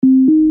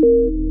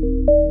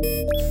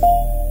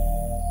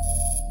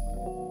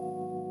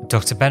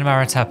Dr. Ben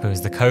Maratapu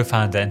is the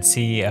co-founder and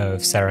CEO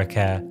of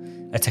Seracare,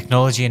 a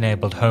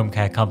technology-enabled home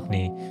care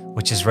company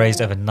which has raised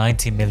over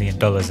 $90 million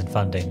in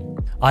funding.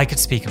 I could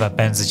speak about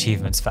Ben's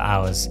achievements for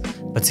hours,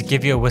 but to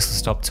give you a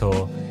whistle-stop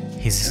tour,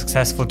 he's a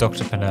successful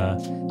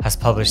doctorpreneur, has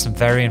published some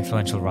very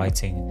influential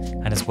writing,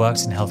 and has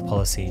worked in health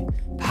policy.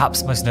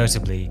 Perhaps most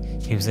notably,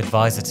 he was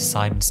advisor to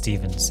Simon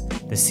Stevens,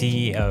 the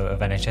CEO of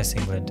NHS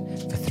England,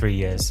 for 3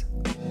 years.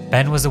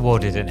 Ben was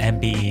awarded an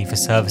MBE for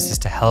services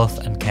to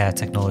health and care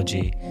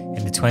technology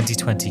in the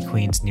 2020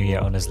 Queen's New Year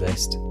Honours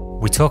List.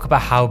 We talk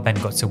about how Ben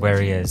got to where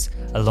he is,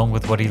 along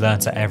with what he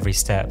learnt at every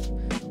step.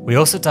 We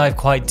also dive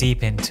quite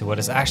deep into what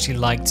it's actually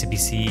like to be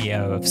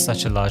CEO of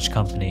such a large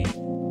company.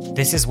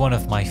 This is one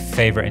of my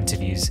favourite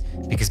interviews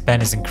because Ben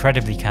is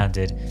incredibly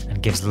candid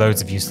and gives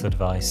loads of useful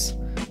advice.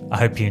 I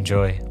hope you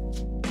enjoy.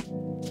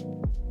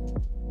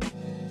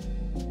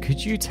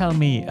 Could you tell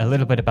me a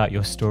little bit about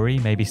your story,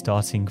 maybe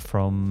starting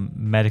from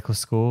medical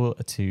school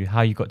to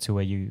how you got to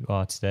where you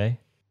are today?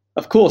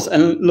 Of course.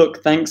 And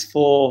look, thanks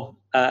for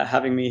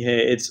having me here.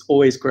 It's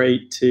always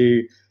great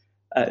to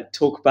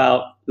talk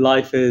about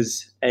life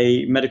as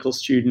a medical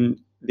student,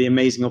 the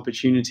amazing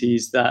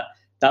opportunities that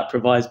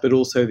provides, but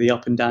also the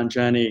up and down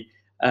journey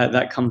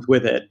that comes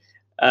with it.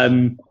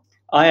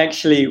 I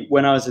actually,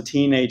 when I was a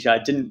teenager, I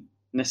didn't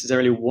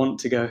necessarily want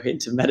to go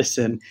into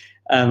medicine.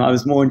 I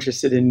was more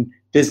interested in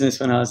business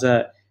when I was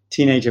a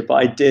teenager, but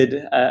I did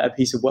a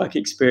piece of work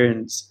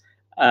experience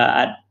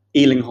at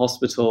Ealing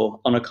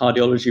Hospital on a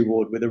cardiology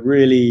ward with a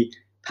really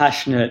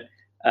passionate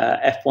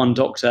F1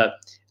 doctor.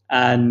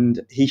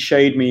 And he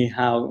showed me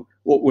how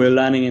what we're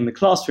learning in the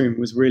classroom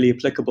was really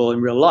applicable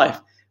in real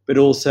life, but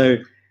also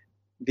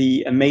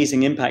the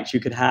amazing impact you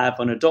could have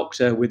on a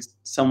doctor with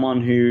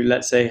someone who,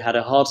 let's say, had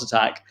a heart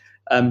attack.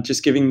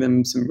 Just giving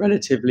them some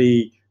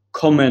relatively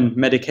common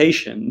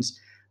medications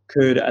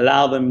could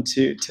allow them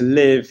to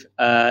live,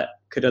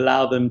 could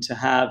allow them to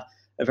have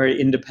a very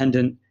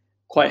independent,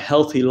 quite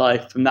healthy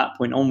life from that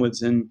point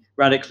onwards and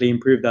radically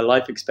improve their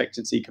life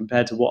expectancy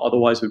compared to what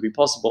otherwise would be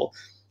possible.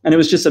 And it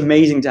was just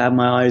amazing to have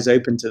my eyes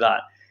open to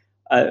that.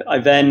 I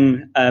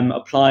then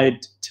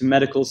applied to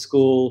medical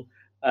school,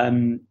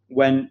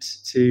 went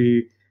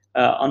to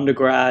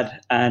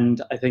undergrad,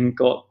 and I think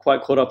got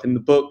quite caught up in the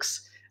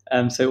books.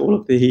 So all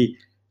of the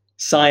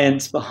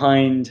science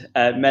behind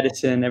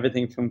medicine,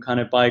 everything from kind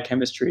of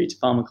biochemistry to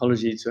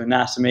pharmacology to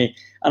anatomy.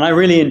 And I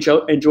really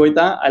enjoyed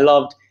that. I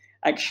loved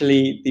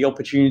actually the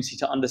opportunity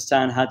to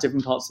understand how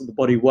different parts of the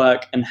body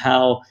work and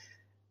how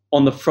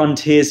on the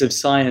frontiers of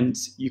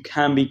science, you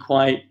can be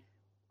quite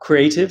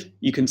creative.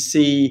 You can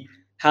see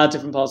how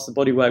different parts of the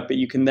body work, but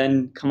you can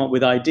then come up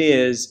with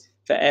ideas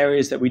for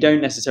areas that we don't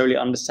necessarily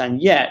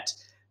understand yet,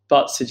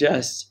 but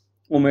suggest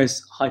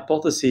almost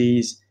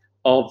hypotheses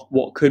of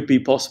what could be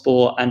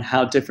possible and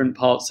how different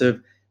parts of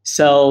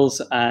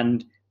cells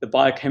and the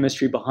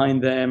biochemistry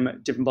behind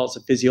them, different parts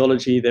of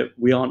physiology that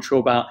we aren't sure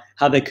about,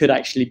 how they could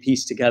actually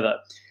piece together.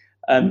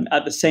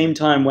 At the same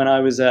time, when I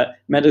was at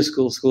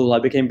medical school, I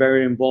became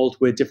very involved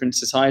with different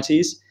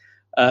societies,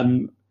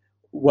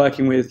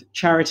 working with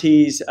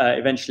charities,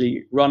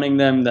 eventually running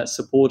them that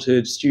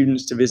supported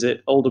students to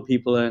visit older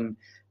people and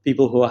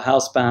people who are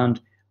housebound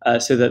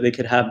so that they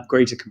could have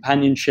greater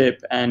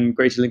companionship and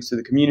greater links to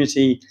the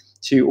community,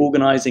 to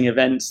organizing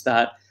events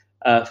that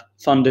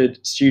funded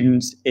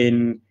students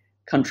in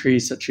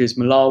countries such as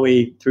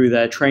Malawi through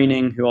their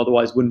training who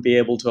otherwise wouldn't be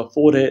able to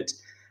afford it.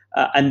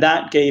 And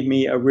that gave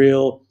me a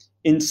real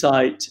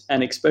insight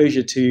and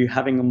exposure to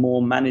having a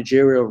more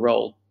managerial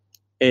role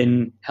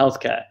in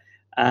healthcare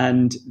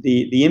and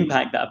the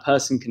impact that a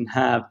person can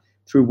have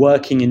through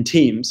working in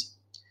teams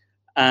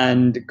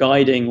and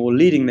guiding or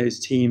leading those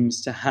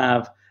teams to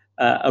have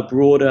a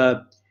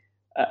broader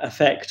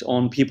effect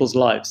on people's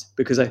lives.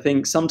 Because I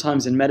think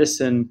sometimes in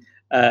medicine,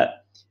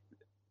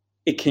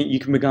 you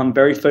can become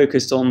very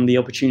focused on the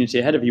opportunity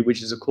ahead of you,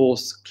 which is, of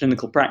course,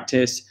 clinical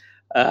practice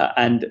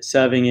and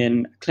serving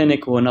in a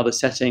clinic or another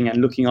setting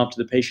and looking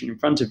after the patient in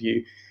front of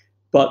you.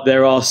 But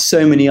there are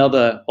so many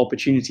other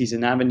opportunities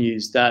and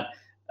avenues that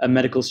a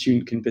medical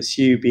student can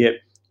pursue, be it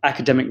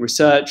academic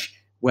research,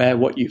 where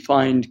what you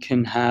find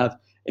can have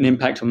an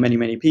impact on many,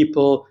 many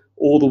people,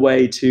 all the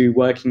way to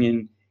working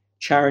in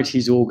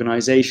charities,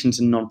 organizations,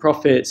 and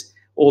nonprofits,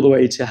 all the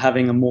way to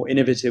having a more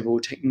innovative or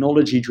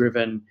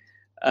technology-driven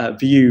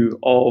view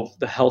of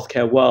the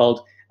healthcare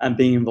world and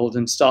being involved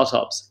in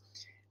startups.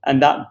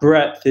 And that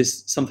breadth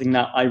is something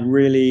that I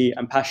really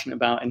am passionate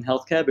about in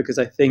healthcare, because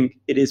I think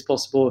it is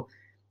possible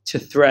to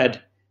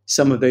thread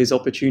some of those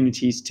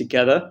opportunities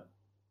together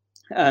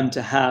and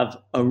to have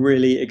a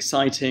really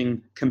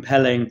exciting,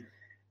 compelling,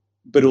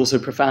 but also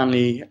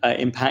profoundly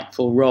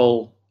impactful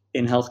role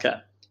in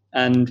healthcare.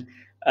 And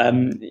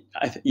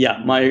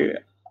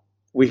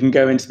we can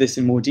go into this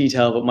in more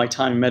detail, but my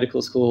time in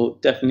medical school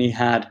definitely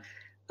had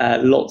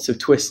lots of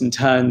twists and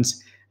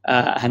turns.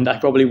 And I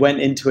probably went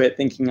into it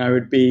thinking I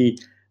would be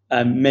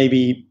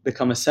maybe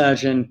become a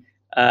surgeon,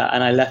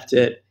 and I left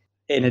it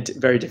in a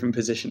very different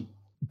position.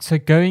 So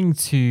going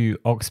to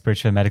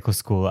Oxbridge for medical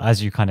school,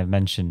 as you kind of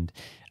mentioned,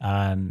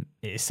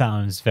 it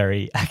sounds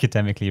very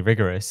academically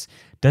rigorous.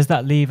 Does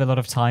that leave a lot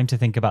of time to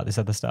think about this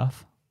other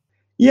stuff?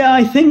 Yeah,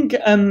 I think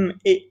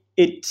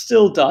it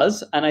still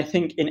does, and I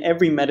think in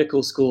every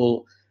medical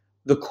school,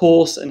 the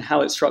course and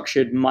how it's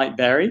structured might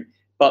vary,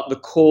 but the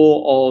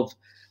core of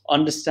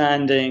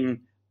understanding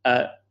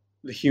uh,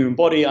 the human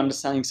body,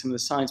 understanding some of the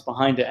science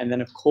behind it, and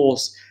then of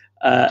course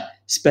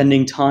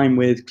spending time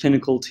with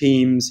clinical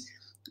teams,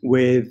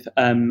 with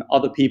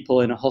other people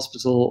in a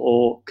hospital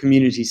or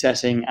community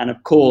setting, and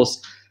of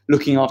course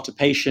looking after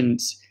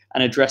patients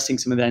and addressing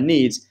some of their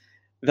needs.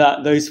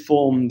 That those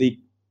form the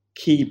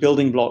key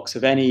building blocks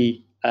of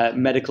any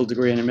medical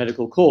degree and a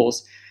medical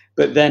course.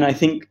 But then I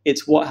think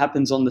it's what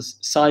happens on the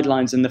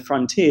sidelines and the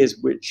frontiers,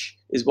 which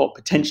is what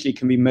potentially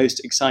can be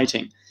most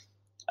exciting.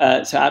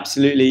 So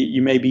absolutely,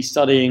 you may be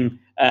studying.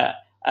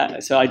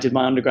 So I did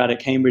my undergrad at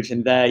Cambridge,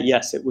 and there,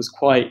 yes, it was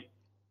quite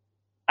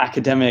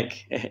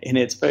academic in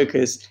its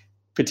focus,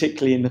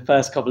 particularly in the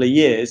first couple of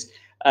years.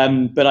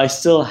 But I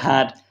still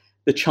had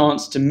the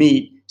chance to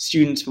meet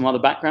students from other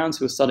backgrounds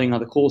who were studying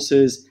other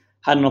courses,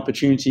 had an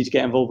opportunity to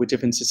get involved with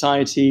different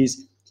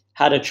societies,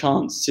 had a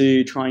chance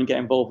to try and get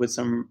involved with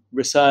some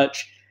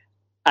research.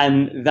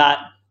 And that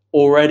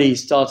already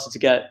started to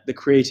get the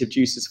creative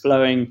juices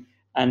flowing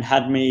and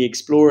had me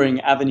exploring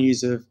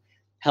avenues of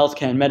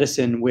healthcare and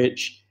medicine,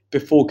 which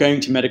before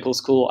going to medical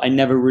school, I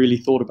never really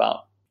thought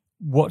about.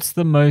 What's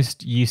the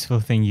most useful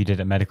thing you did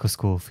at medical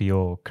school for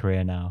your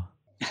career now?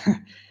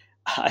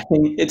 I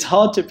think it's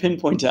hard to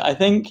pinpoint it. I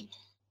think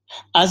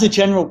as a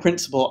general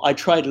principle, I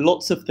tried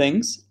lots of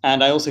things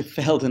and I also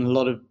failed in a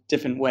lot of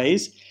different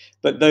ways.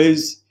 But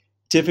those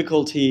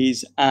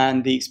difficulties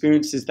and the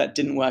experiences that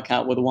didn't work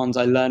out were the ones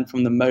I learned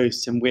from the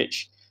most, and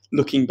which,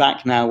 looking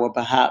back now, were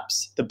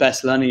perhaps the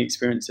best learning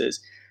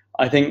experiences.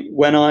 I think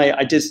when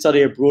I did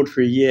study abroad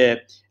for a year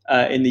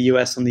in the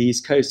US on the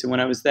East Coast, and when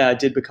I was there, I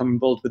did become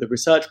involved with a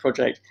research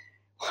project.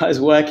 I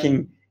was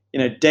working,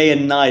 day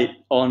and night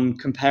on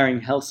comparing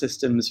health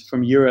systems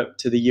from Europe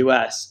to the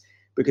US,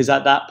 because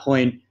at that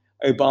point,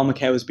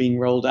 Obamacare was being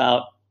rolled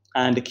out,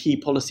 and a key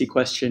policy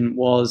question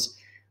was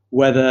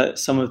whether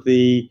some of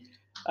the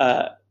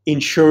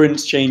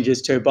insurance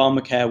changes to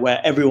Obamacare,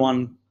 where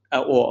everyone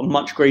or a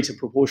much greater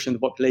proportion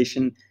of the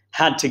population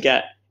had to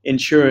get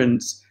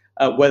insurance,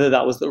 whether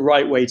that was the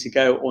right way to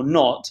go or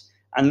not.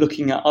 And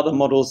looking at other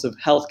models of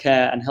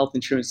healthcare and health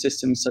insurance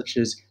systems, such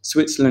as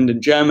Switzerland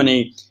and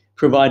Germany,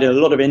 provided a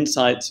lot of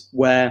insights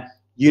where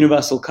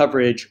universal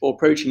coverage or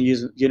approaching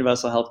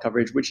universal health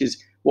coverage, which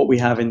is what we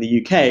have in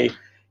the UK,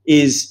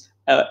 is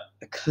a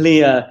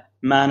clear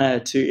manner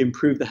to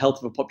improve the health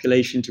of a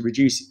population, to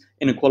reduce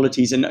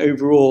inequalities, and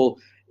overall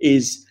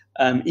is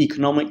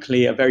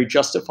economically a very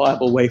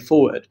justifiable way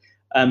forward.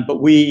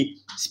 But we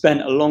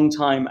spent a long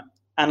time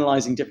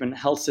analyzing different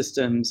health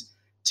systems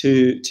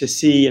to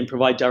see and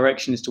provide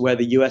direction as to where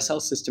the US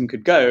health system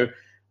could go.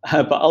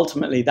 But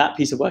ultimately, that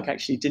piece of work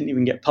actually didn't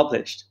even get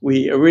published.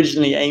 We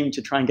originally aimed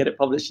to try and get it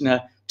published in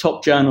a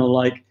top journal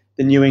like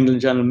the New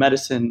England Journal of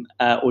Medicine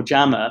or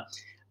JAMA.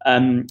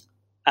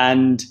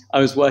 And I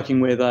was working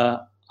with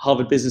a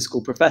Harvard Business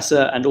School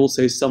professor and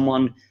also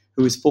someone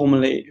who was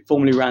formerly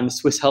ran the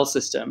Swiss health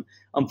system.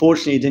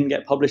 Unfortunately, it didn't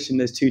get published in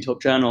those two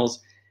top journals.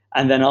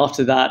 And then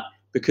after that,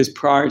 because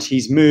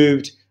priorities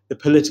moved, the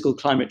political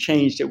climate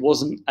changed, it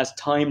wasn't as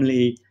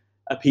timely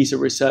a piece of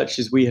research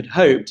as we had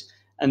hoped.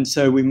 And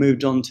so we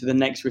moved on to the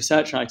next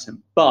research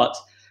item. But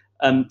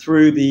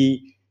through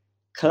the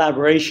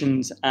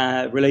collaborations,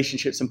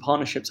 relationships and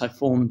partnerships I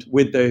formed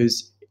with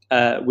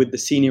with the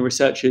senior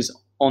researchers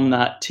on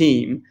that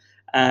team,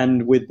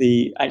 and with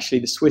the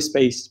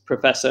Swiss-based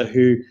professor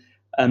who,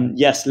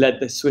 yes, led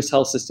the Swiss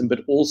health system,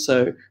 but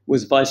also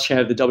was vice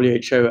chair of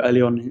the WHO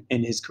early on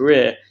in his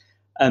career.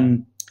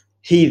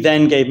 He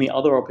then gave me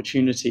other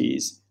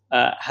opportunities,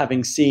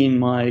 having seen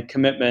my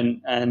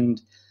commitment and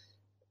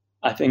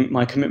I think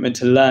my commitment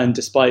to learn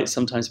despite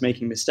sometimes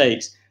making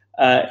mistakes.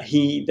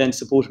 He then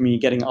supported me in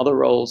getting other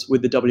roles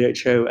with the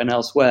WHO and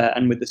elsewhere,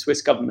 and with the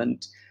Swiss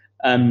government,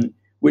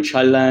 which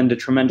I learned a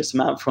tremendous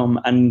amount from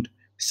and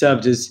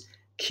served as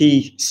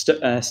key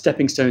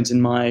stepping stones in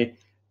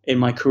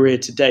my career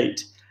to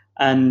date.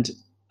 And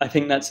I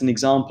think that's an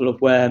example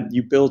of where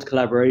you build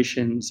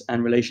collaborations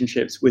and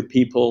relationships with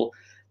people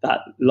that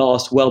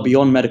last well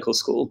beyond medical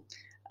school.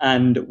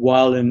 And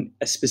while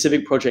a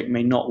specific project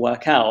may not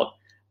work out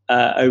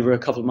over a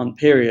couple of month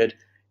period,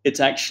 it's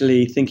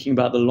actually thinking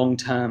about the long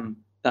term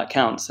that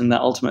counts and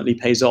that ultimately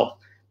pays off,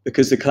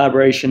 because the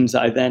collaborations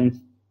that I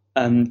then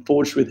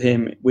forged with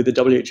him, with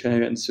the WHO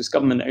and the Swiss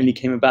government, only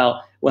came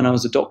about when I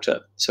was a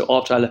doctor. So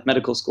after I left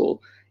medical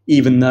school,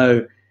 even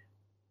though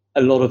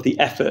a lot of the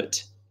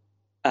effort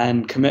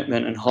and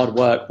commitment and hard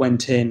work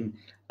went in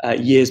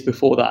years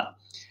before that.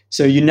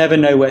 So you never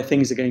know where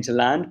things are going to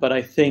land, but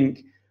I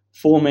think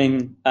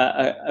forming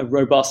a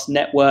robust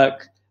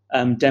network,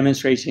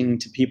 demonstrating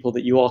to people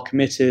that you are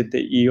committed,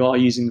 that you are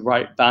using the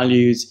right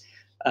values,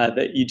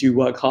 that you do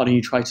work hard and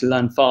you try to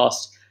learn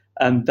fast,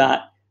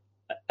 that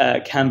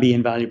can be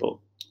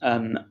invaluable.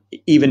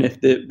 even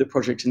if the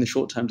project in the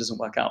short term doesn't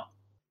work out.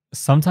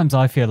 Sometimes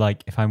I feel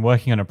like if I'm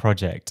working on a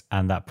project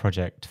and that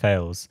project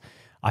fails,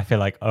 I feel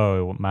like,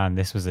 oh man,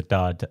 this was a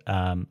dud.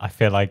 I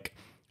feel like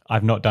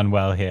I've not done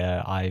well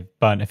here. I've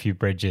burnt a few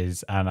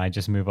bridges and I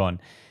just move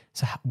on.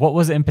 So what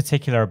was it in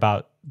particular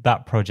about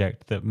that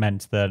project that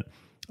meant that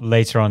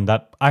later on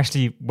that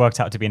actually worked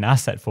out to be an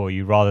asset for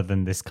you rather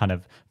than this kind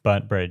of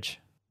burnt bridge?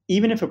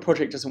 Even if a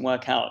project doesn't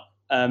work out,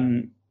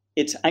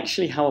 it's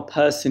actually how a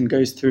person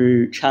goes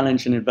through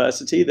challenge and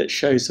adversity that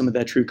shows some of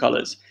their true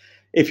colors.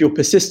 If you're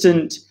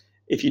persistent,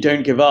 if you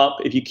don't give up,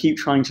 if you keep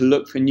trying to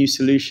look for new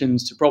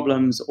solutions to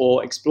problems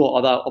or explore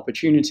other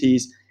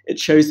opportunities, it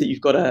shows that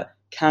you've got a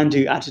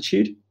can-do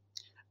attitude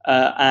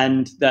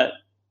and that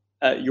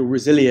you're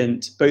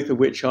resilient, both of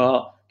which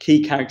are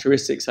key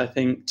characteristics, I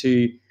think,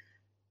 to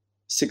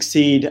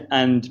succeed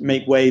and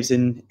make waves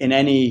in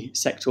any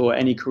sector or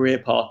any career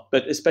path,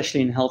 but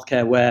especially in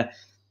healthcare, where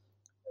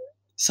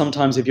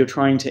sometimes if you're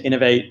trying to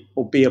innovate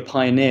or be a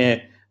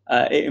pioneer,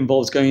 it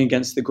involves going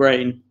against the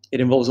grain. It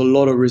involves a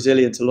lot of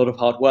resilience, a lot of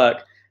hard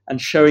work, and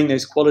showing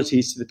those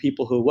qualities to the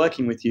people who are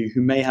working with you,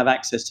 who may have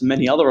access to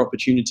many other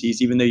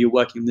opportunities, even though you're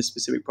working on this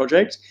specific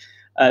project.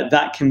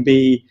 That can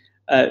be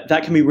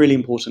really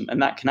important,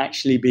 and that can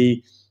actually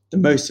be the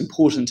most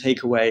important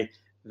takeaway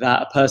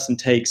that a person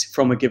takes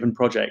from a given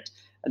project.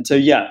 And so,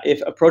 yeah,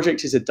 if a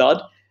project is a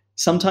dud,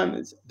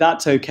 sometimes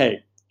that's okay,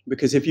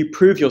 because if you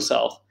prove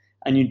yourself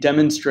and you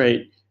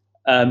demonstrate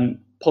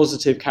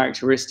positive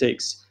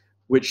characteristics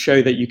which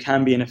show that you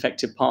can be an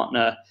effective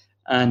partner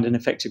and an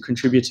effective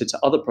contributor to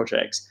other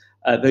projects,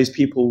 those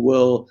people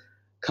will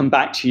come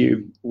back to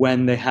you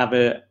when they have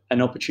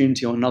an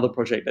opportunity on another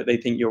project that they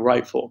think you're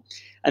right for.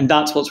 And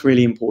that's what's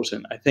really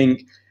important. I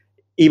think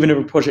even if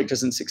a project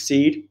doesn't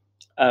succeed,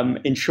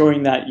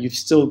 ensuring that you've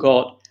still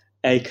got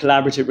a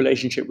collaborative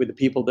relationship with the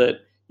people that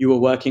you are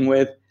working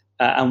with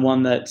and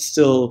one that's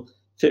still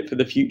fit for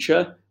the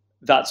future,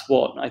 that's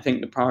what I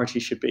think the priority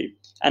should be.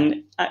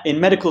 And in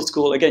medical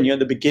school, again, you're at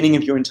the beginning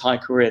of your entire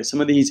career.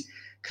 Some of these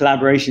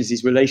collaborations,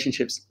 these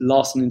relationships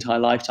last an entire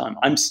lifetime.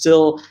 I'm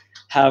still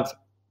have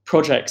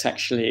projects,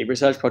 actually,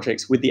 research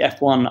projects with the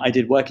F1 I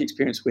did work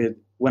experience with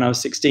when I was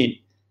 16.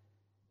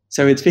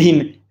 So it's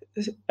been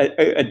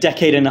a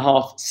decade and a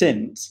half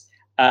since,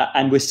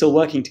 and we're still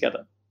working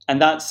together.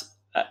 And that's,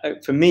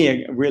 for me,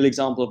 a real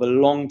example of a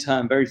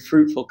long-term, very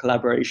fruitful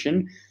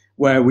collaboration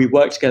where we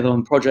work together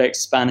on projects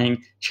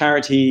spanning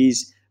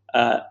charities,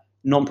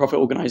 non-profit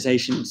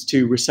organizations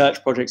to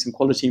research projects and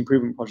quality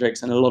improvement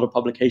projects and a lot of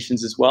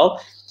publications as well.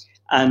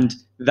 And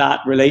that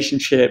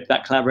relationship,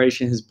 that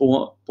collaboration has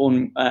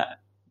borne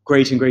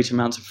great and great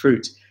amounts of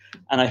fruit.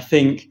 And I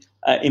think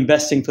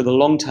investing for the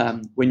long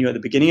term when you're at the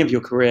beginning of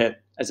your career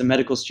as a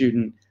medical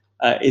student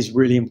is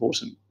really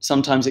important.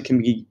 Sometimes it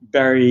can be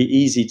very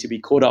easy to be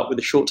caught up with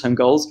the short-term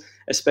goals,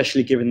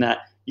 especially given that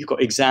you've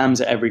got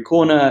exams at every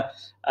corner,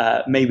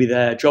 maybe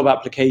there are job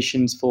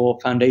applications for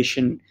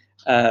foundation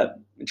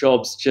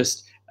jobs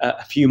just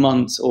a few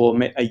months or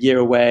a year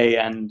away,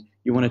 and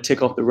you want to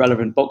tick off the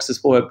relevant boxes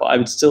for it. But I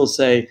would still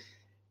say,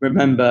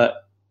 remember,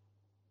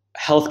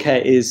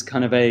 healthcare is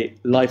kind of a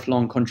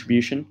lifelong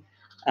contribution,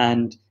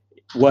 and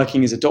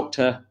working as a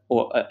doctor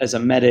or as a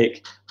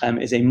medic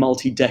is a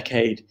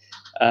multi-decade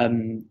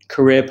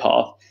career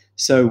path.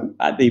 So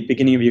at the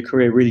beginning of your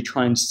career, really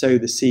try and sow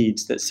the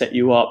seeds that set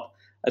you up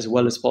as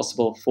well as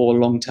possible for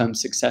long-term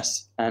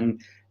success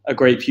and a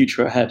great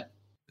future ahead.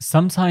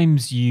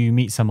 Sometimes you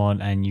meet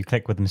someone and you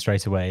click with them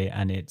straight away,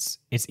 and it's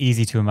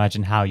easy to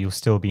imagine how you'll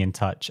still be in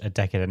touch a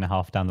decade and a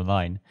half down the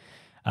line.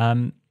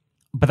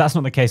 But that's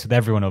not the case with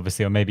everyone,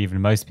 obviously, or maybe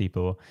even most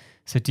people.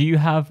 So do you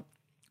have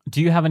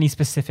any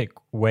specific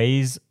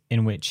ways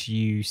in which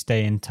you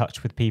stay in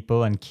touch with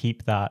people and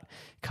keep that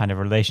kind of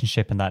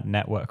relationship and that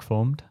network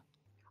formed?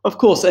 Of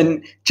course.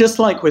 And just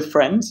like with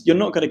friends, you're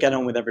not going to get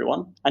on with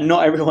everyone. And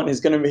not everyone is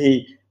going to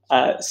be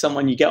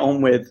someone you get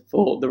on with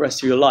for the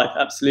rest of your life.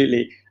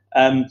 Absolutely.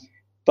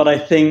 But I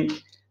think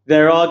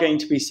there are going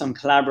to be some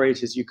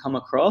collaborators you come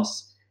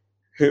across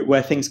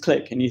where things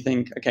click and you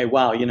think, okay,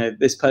 wow,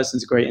 this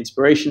person's a great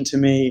inspiration to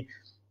me.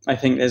 I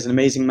think there's an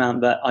amazing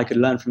amount that I could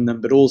learn from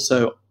them, but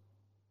also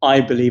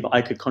I believe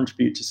I could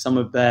contribute to some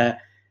of their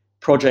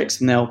projects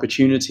and their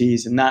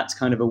opportunities. And that's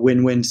kind of a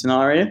win-win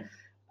scenario.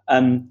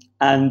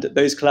 And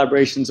those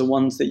collaborations are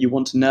ones that you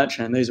want to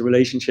nurture. And those are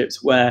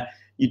relationships where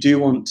you do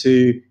want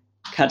to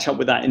catch up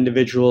with that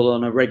individual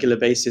on a regular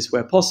basis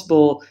where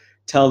possible,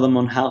 tell them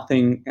on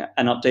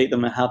and update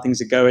them on how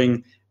things are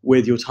going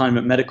with your time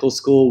at medical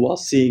school, while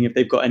seeing if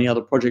they've got any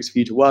other projects for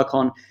you to work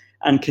on,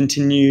 and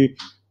continue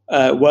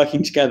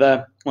working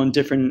together on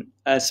different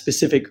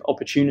specific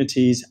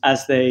opportunities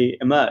as they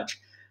emerge.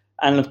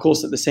 And of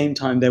course, at the same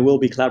time, there will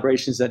be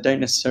collaborations that don't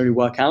necessarily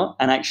work out,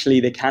 and actually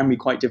they can be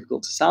quite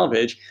difficult to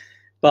salvage.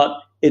 But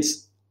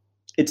it's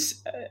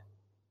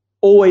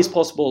always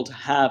possible to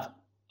have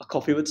a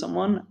coffee with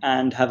someone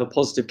and have a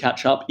positive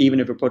catch up,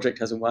 even if a project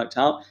hasn't worked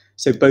out.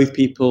 So both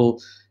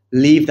people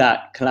leave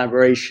that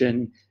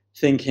collaboration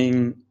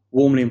thinking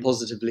warmly and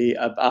positively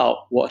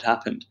about what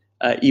happened.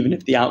 even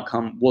if the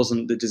outcome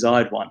wasn't the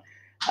desired one.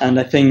 And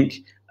I think,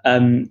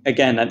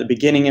 again, at the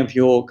beginning of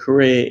your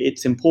career,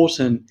 it's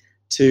important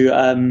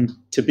to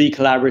be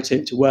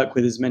collaborative, to work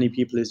with as many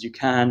people as you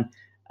can,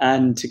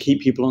 and to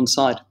keep people on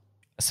side.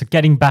 So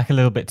getting back a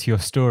little bit to your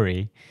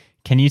story,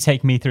 can you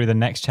take me through the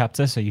next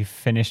chapter? So you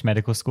finished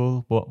medical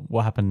school.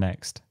 What happened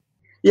next?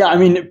 Yeah, I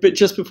mean, but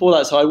just before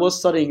that, so I was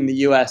studying in the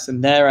US,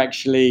 and there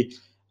actually,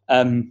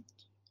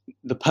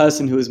 the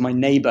person who was my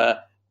neighbor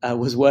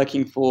was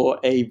working for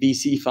a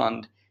VC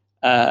fund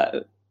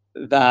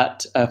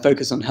that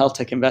focused on health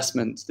tech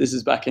investments. This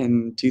is back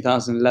in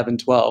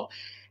 2011-12.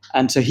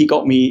 And so he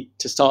got me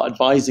to start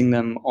advising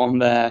them on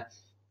the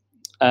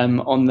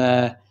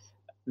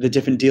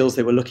different deals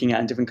they were looking at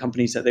and different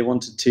companies that they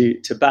wanted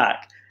to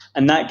back.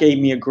 And that gave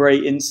me a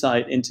great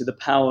insight into the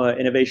power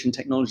innovation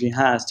technology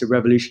has to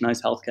revolutionize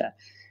healthcare.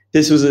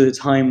 This was at a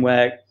time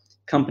where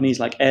companies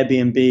like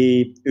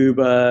Airbnb,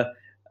 Uber,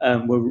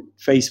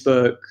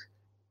 Facebook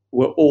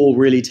were all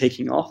really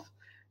taking off.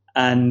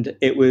 And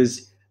it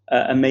was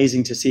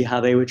amazing to see how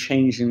they were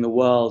changing the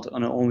world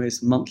on an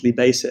almost monthly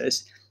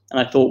basis. And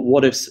I thought,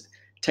 what if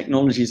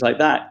technologies like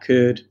that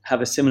could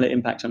have a similar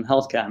impact on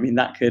healthcare? I mean,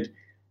 that could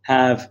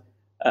have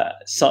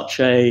such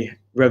a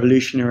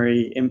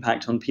revolutionary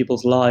impact on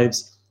people's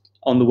lives,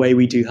 on the way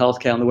we do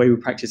healthcare, on the way we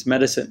practice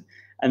medicine.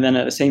 And then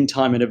at the same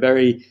time, at a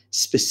very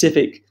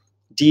specific,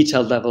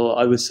 detailed level,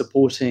 I was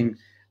supporting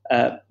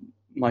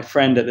my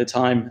friend at the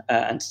time,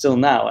 and still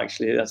now,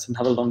 actually, that's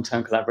another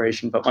long-term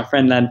collaboration, but my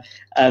friend Len,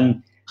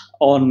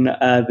 on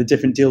the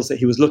different deals that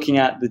he was looking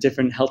at, the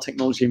different health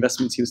technology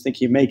investments he was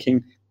thinking of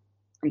making,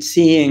 and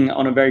seeing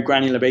on a very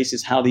granular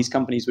basis how these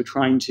companies were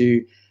trying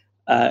to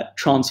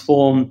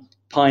transform,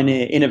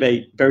 pioneer,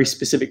 innovate very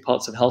specific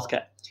parts of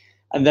healthcare.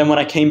 And then when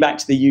I came back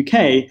to the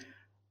UK,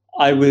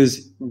 I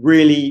was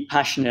really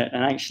passionate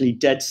and actually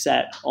dead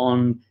set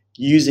on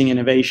using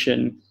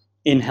innovation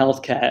in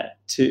healthcare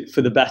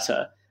for the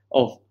better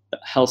of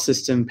health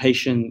system,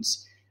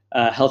 patients,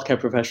 healthcare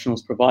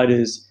professionals,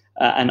 providers,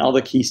 and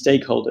other key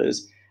stakeholders.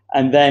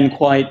 And then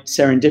quite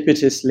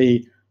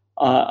serendipitously,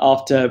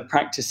 after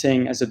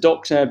practicing as a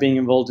doctor, being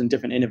involved in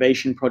different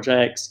innovation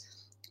projects,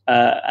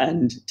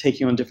 and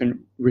taking on different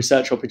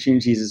research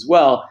opportunities as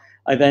well,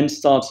 I then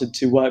started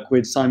to work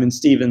with Simon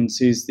Stevens,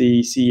 who's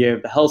the CEO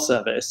of the Health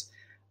Service,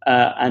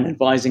 and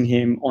advising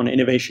him on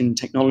innovation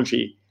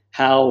technology,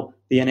 how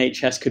the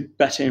NHS could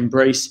better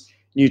embrace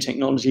new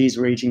technologies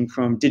ranging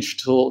from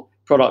digital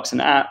products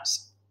and apps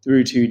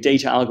through to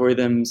data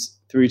algorithms,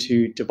 through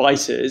to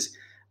devices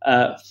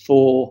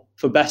for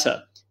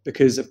better.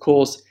 Because, of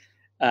course,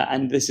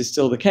 and this is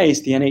still the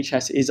case, the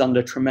NHS is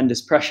under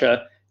tremendous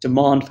pressure.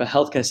 Demand for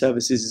healthcare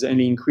services is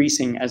only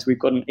increasing as we've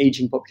got an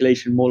aging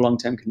population, more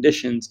long-term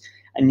conditions,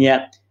 and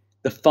yet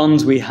the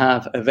funds we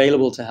have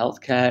available to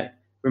healthcare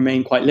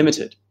remain quite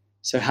limited.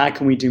 So how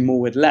can we do more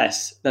with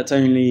less? That's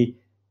only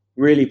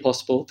really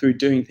possible through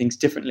doing things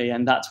differently,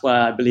 and that's where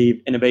I believe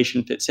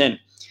innovation fits in.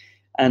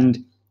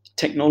 And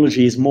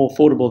technology is more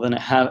affordable than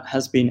it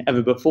has been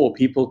ever before.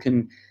 People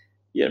can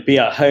be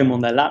at home on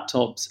their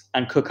laptops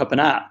and cook up an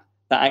app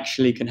that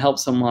actually can help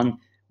someone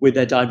with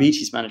their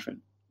diabetes management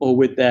or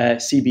with their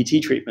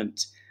CBT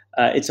treatment.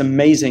 It's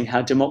amazing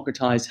how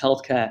democratized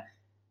healthcare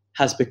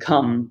has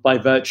become by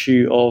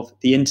virtue of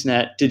the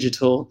internet,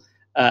 digital,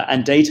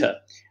 and data.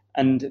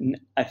 And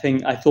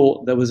I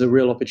thought there was a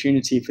real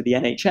opportunity for the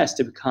NHS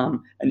to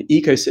become an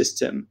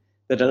ecosystem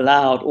that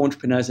allowed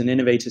entrepreneurs and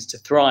innovators to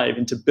thrive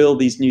and to build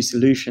these new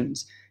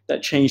solutions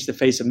that changed the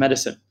face of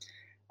medicine.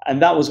 And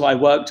that was what I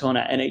worked on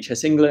at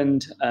NHS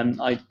England.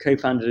 I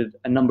co-founded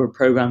a number of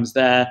programs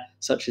there,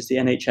 such as the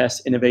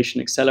NHS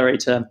Innovation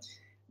Accelerator,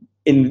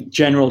 in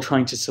general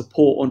trying to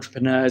support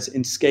entrepreneurs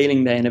in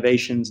scaling their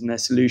innovations and their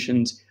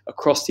solutions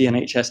across the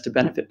NHS to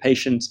benefit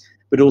patients,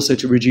 but also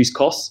to reduce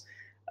costs.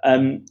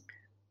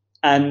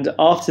 And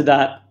after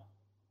that,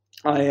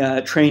 I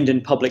trained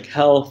in public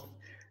health,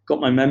 got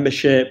my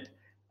membership,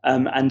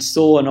 and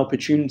saw an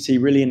opportunity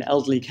really in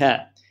elderly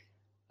care,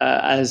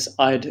 as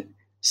I'd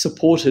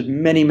supported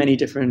many, many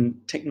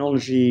different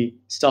technology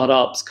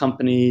startups,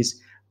 companies,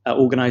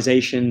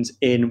 organizations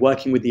in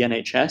working with the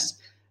NHS,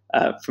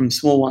 from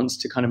small ones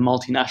to kind of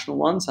multinational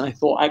ones. And I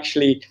thought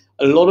actually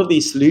a lot of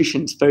these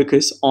solutions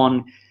focus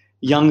on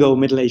younger or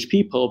middle-aged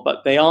people,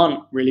 but they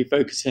aren't really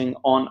focusing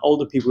on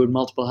older people with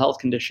multiple health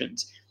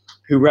conditions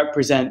who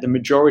represent the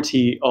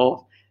majority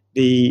of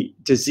the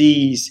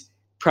disease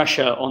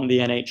pressure on the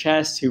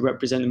NHS, who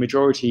represent the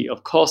majority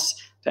of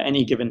costs for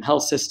any given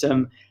health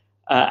system.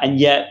 And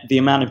yet the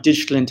amount of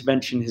digital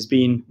intervention has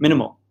been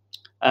minimal.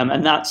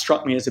 And that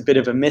struck me as a bit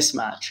of a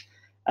mismatch.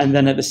 And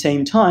then at the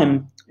same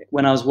time,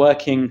 when I was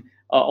working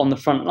on the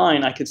front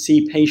line, I could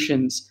see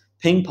patients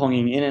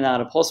ping-ponging in and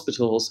out of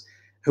hospitals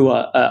who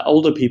are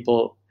older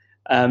people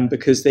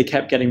because they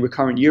kept getting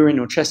recurrent urine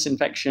or chest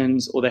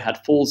infections, or they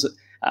had falls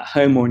at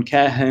home or in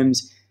care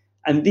homes.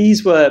 And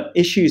these were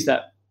issues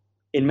that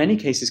in many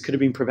cases could have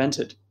been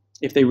prevented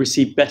if they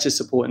received better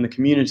support in the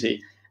community.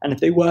 And if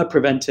they were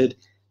prevented,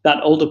 that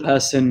older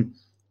person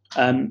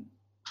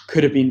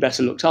could have been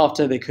better looked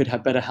after, they could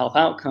have better health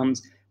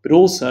outcomes, but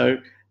also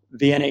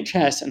the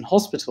NHS and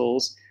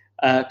hospitals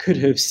could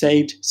have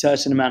saved a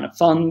certain amount of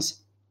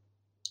funds,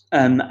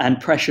 and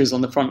pressures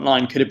on the front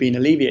line could have been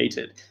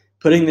alleviated.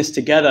 Putting this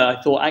together,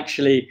 I thought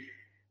actually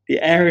the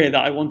area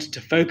that I wanted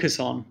to focus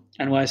on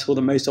and where I saw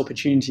the most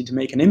opportunity to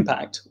make an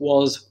impact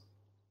was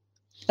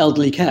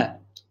elderly care.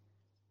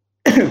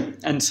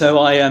 And so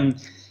I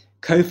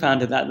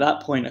co-founded at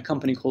that point a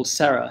company called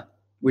Sera,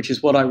 which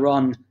is what I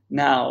run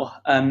now.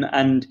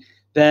 And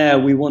there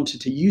we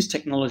wanted to use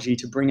technology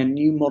to bring a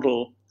new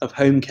model of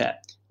home care,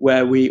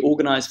 where we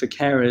organize for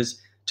carers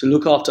to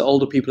look after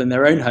older people in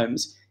their own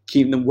homes,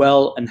 keep them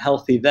well and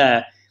healthy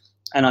there,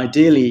 and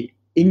ideally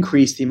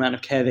increase the amount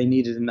of care they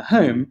needed in the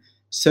home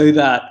so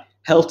that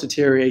health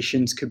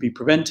deteriorations could be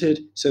prevented,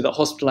 so that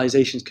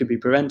hospitalizations could be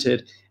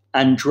prevented,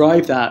 and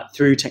drive that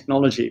through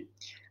technology.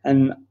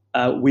 And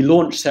we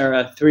launched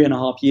Sera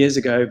 3.5 years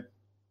ago,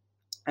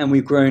 and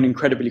we've grown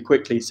incredibly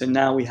quickly. So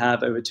now we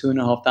have over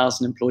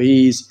 2,500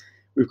 employees.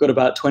 We've got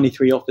about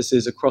 23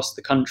 offices across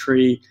the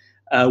country.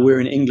 We're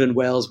in England,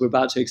 Wales. We're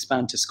about to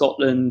expand to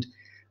Scotland.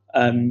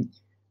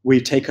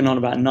 We've taken on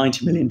about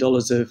 $90 million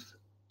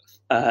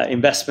of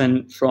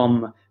investment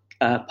from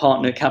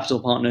capital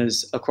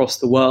partners across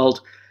the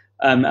world.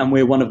 And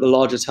we're one of the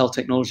largest health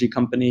technology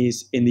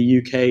companies in the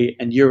UK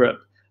and Europe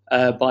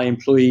by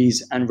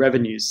employees and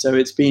revenues. So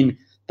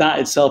that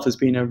itself has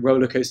been a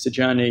roller coaster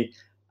journey.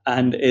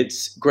 And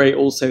it's great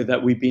also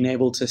that we've been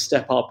able to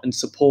step up and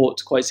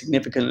support quite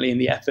significantly in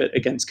the effort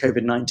against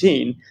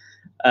COVID-19.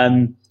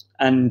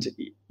 And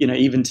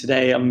even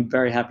today, I'm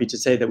very happy to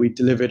say that we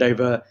delivered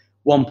over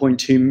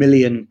 1.2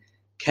 million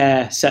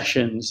care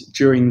sessions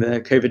during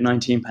the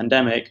COVID-19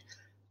 pandemic,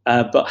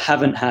 but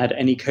haven't had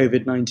any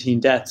COVID-19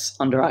 deaths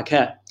under our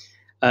care,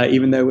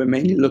 even though we're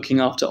mainly looking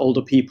after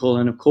older people.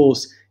 And of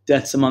course,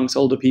 deaths amongst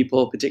older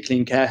people, particularly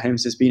in care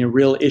homes, has been a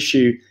real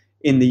issue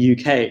in the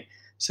UK.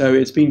 So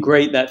it's been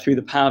great that through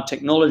the power of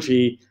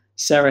technology,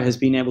 Sera has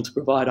been able to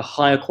provide a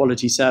higher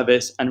quality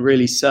service and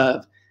really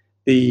serve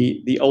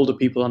the older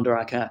people under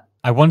our care.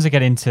 I want to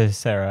get into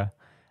Sera,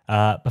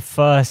 but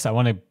first I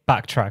want to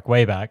backtrack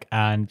way back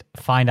and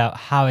find out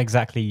how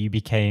exactly you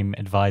became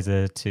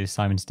advisor to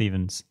Simon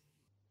Stevens.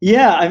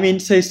 Yeah,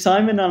 so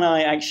Simon and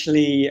I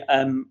actually,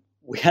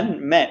 we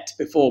hadn't met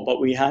before,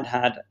 but we had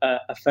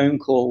a phone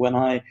call when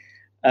I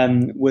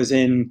was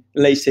in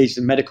late stages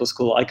of medical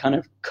school. I kind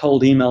of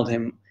cold emailed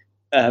him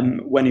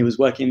when he was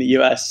working in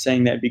the US,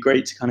 saying that it'd be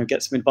great to kind of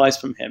get some advice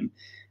from him,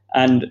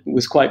 and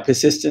was quite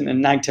persistent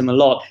and nagged him a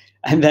lot.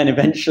 And then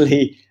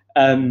eventually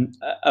a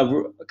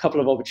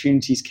couple of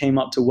opportunities came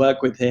up to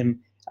work with him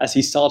as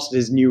he started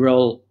his new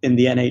role in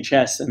the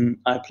NHS, and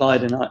I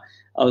applied, and I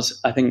was,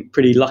 I think,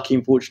 pretty lucky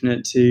and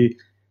fortunate to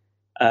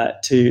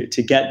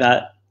get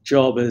that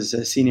job as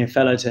a senior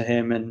fellow to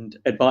him and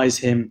advise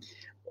him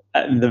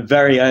in the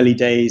very early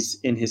days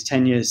in his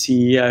tenure as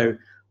CEO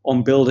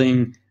on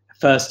building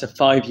first a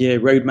 5-year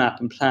roadmap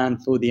and plan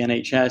for the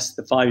NHS,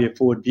 the 5-year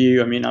forward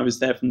view. I was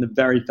there from the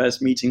very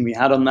first meeting we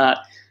had on that,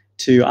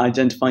 to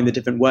identifying the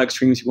different work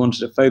streams we wanted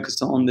to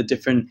focus on, the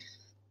different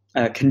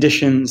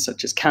conditions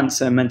such as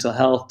cancer, mental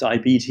health,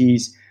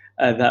 diabetes,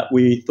 that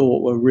we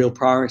thought were real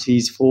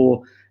priorities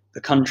for the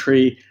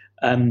country,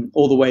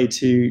 all the way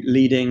to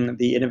leading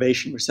the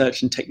innovation,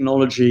 research and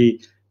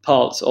technology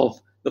parts of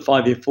the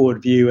 5-year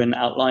forward view and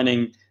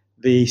outlining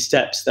the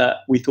steps that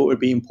we thought would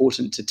be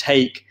important to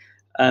take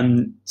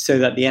so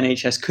that the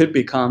NHS could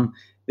become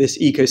this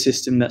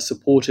ecosystem that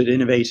supported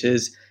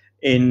innovators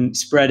in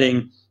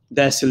spreading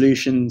their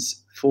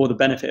solutions for the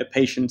benefit of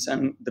patients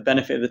and the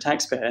benefit of the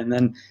taxpayer. And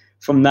then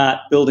from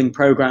that, building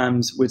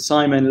programs with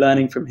Simon,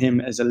 learning from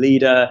him as a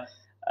leader,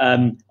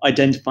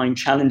 identifying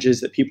challenges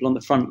that people on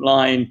the front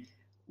line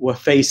were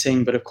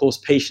facing, but of course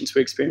patients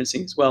were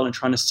experiencing as well, and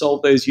trying to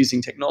solve those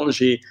using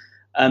technology.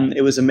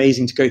 It was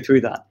amazing to go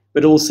through that.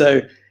 But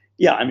also,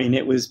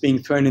 it was being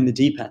thrown in the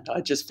deep end. I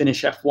just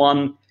finished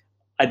F1.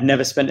 I'd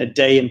never spent a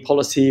day in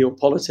policy or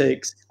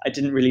politics. I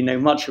didn't really know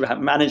much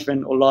about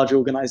management or large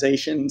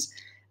organizations.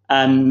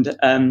 And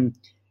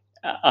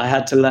I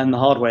had to learn the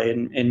hard way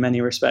in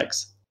many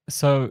respects.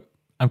 So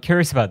I'm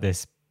curious about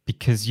this,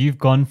 because you've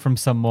gone from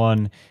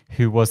someone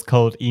who was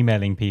cold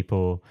emailing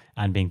people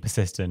and being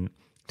persistent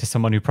to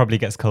someone who probably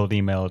gets cold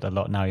emailed a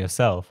lot now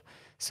yourself.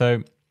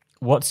 So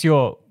what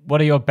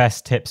are your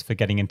best tips for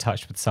getting in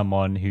touch with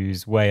someone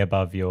who's way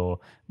above your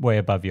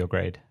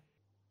grade?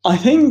 I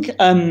think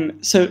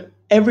so.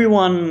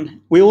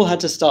 We all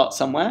had to start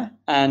somewhere,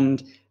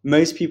 and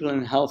most people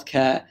in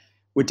healthcare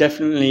were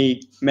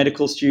definitely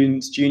medical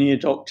students, junior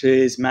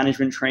doctors,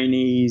 management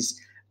trainees,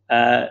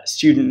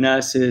 student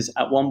nurses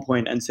at one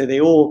point. And so they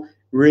all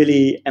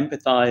really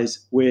empathize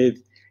with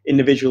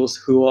individuals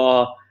who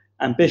are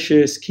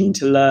ambitious, keen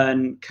to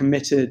learn,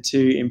 committed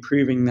to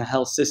improving the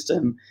health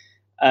system,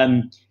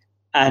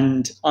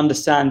 and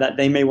understand that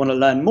they may want to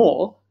learn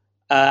more,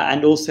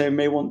 and also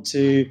may want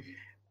to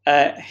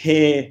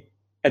hear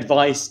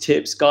advice,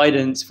 tips,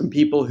 guidance from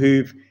people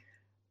who've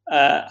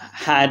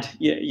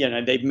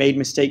they've made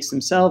mistakes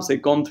themselves,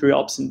 they've gone through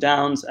ups and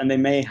downs, and they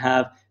may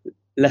have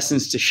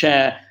lessons to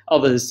share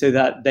others so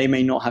that they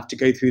may not have to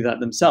go through that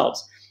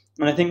themselves.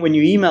 And I think when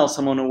you email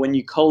someone or when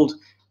you cold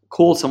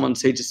call someone,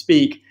 so to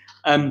speak,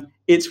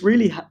 it's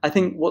really, I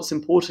think what's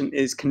important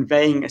is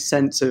conveying a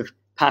sense of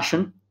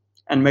passion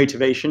and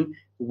motivation,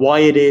 why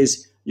it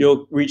is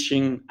you're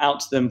reaching out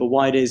to them, but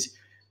why it is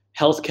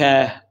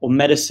healthcare or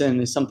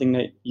medicine is something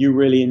that you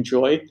really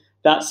enjoy.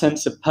 That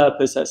sense of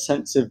purpose, that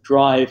sense of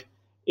drive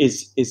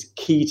is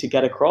key to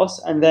get across.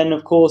 And then,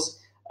 of course,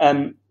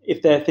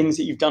 if there are things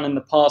that you've done in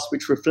the past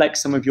which reflect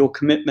some of your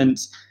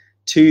commitments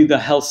to the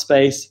health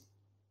space,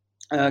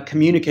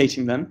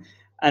 communicating them.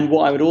 And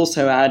what I would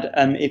also add,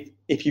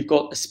 if you've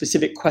got a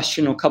specific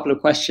question or a couple of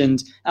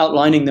questions,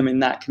 outlining them in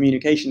that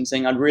communication,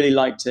 saying, I'd really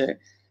like to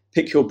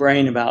pick your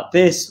brain about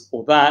this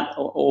or that,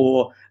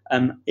 or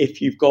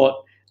if you've got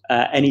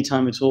any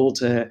time at all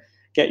to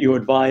get your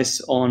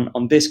advice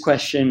on this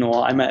question,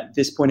 or I'm at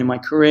this point in my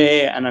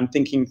career and I'm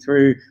thinking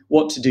through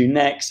what to do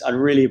next, I'd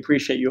really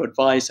appreciate your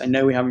advice. I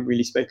know we haven't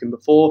really spoken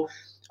before.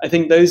 I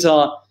think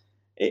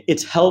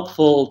it's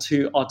helpful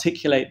to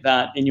articulate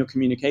that in your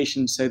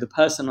communication so the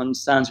person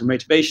understands your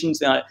motivations.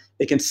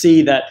 They can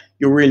see that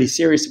you're really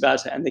serious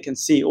about it, and they can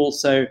see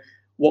also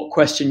what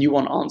question you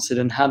want answered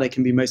and how they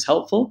can be most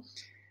helpful.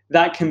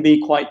 That can be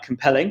quite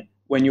compelling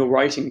when you're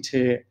writing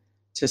to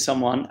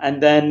someone.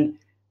 And then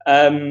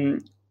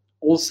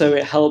also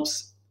it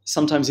helps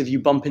sometimes if you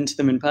bump into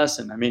them in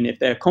person. I mean, if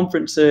there are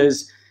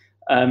conferences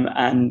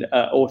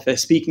or if they're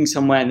speaking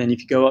somewhere, and then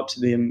if you go up to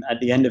them at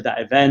the end of that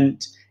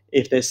event,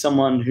 if there's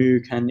someone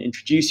who can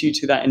introduce you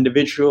to that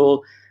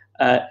individual,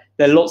 there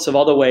are lots of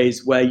other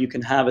ways where you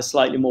can have a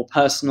slightly more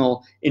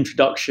personal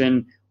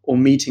introduction or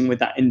meeting with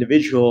that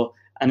individual,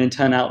 and in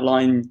turn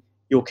outline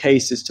your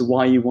case as to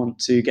why you want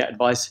to get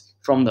advice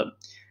from them.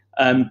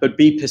 But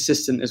be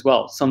persistent as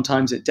well.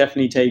 Sometimes it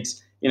definitely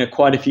takes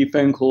quite a few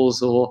phone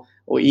calls or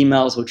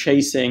emails or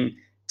chasing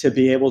to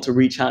be able to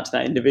reach out to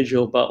that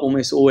individual, but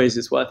almost always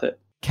it's worth it.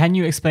 Can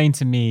you explain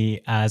to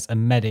me, as a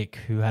medic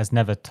who has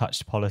never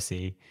touched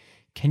policy,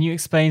 can you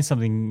explain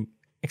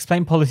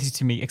policy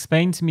to me?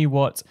 Explain to me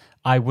what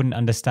I wouldn't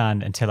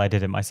understand until I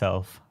did it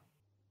myself.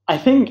 I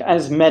think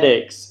as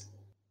medics,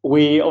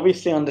 we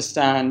obviously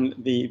understand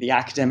the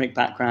academic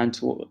background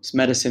towards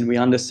medicine. We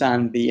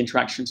understand the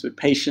interactions with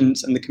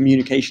patients and the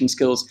communication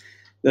skills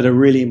that are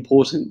really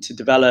important to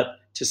develop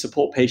to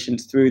support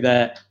patients through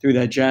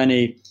their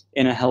journey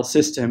in a health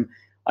system.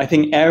 I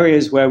think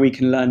areas where we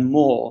can learn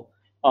more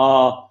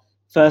are,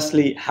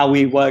 firstly, how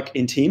we work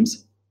in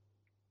teams.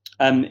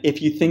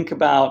 If you think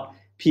about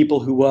people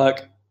who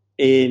work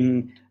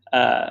in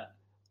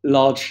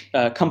large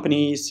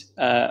companies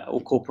or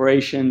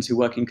corporations, who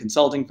work in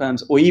consulting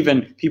firms, or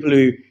even people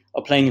who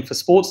are playing for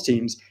sports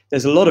teams,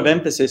 there's a lot of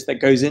emphasis that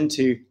goes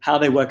into how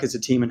they work as a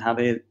team and how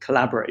they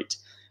collaborate.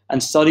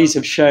 And studies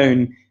have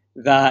shown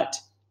that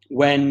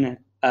when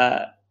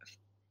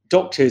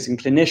doctors and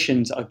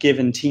clinicians are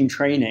given team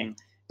training,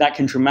 that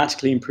can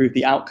dramatically improve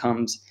the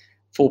outcomes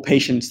for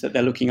patients that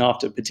they're looking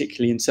after,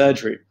 particularly in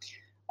surgery.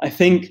 I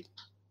think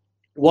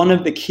one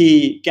of the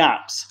key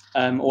gaps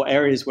or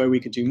areas where we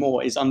could do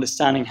more is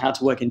understanding how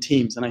to work in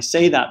teams. And I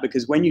say that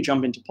because when you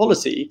jump into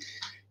policy,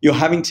 you're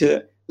having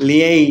to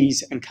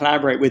liaise and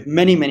collaborate with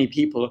many, many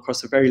people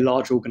across a very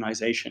large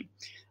organization,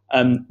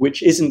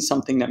 which isn't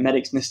something that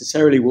medics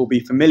necessarily will be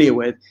familiar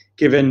with,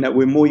 given that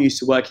we're more used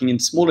to working in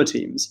smaller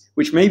teams,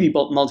 which may be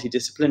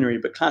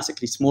multidisciplinary, but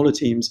classically smaller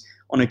teams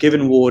on a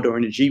given ward or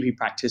in a GP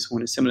practice or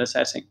in a similar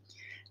setting.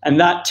 And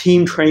that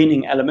team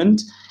training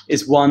element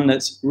is one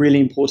that's really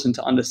important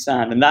to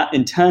understand. And that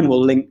in turn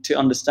will link to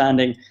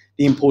understanding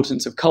the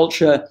importance of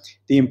culture,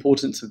 the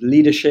importance of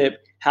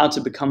leadership, how to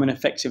become an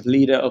effective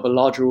leader of a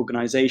larger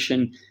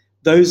organization.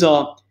 Those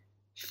are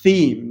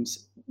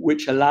themes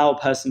which allow a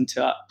person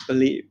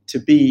to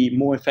be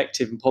more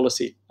effective in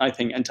policy, I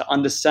think, and to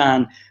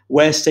understand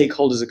where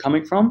stakeholders are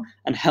coming from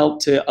and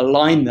help to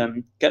align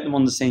them, get them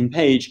on the same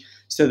page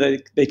so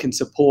that they can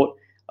support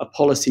a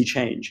policy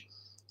change.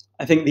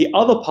 I think the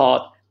other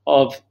part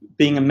of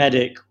being a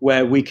medic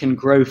where we can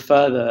grow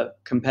further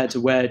compared to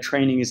where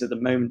training is at the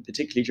moment,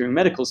 particularly during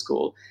medical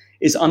school,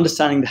 is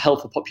understanding the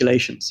health of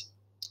populations.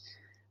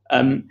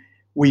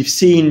 We've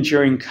seen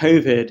during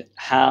COVID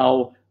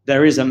how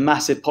there is a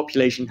massive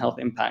population health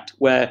impact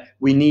where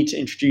we need to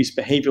introduce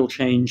behavioral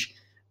change,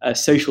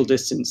 social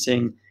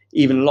distancing,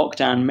 even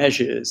lockdown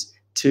measures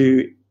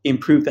to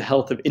improve the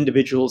health of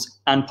individuals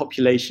and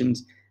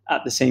populations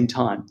at the same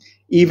time.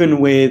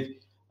 Even with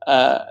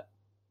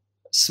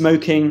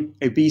smoking,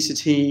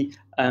 obesity,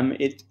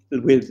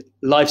 with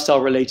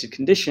lifestyle-related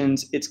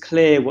conditions, it's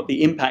clear what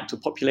the impact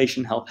of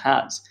population health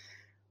has.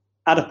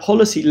 At a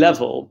policy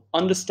level,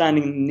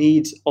 understanding the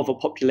needs of a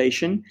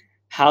population,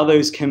 how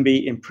those can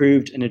be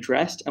improved and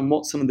addressed, and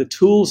what some of the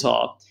tools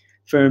are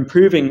for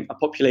improving a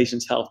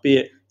population's health, be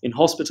it in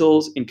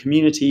hospitals, in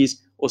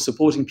communities, or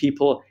supporting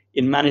people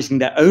in managing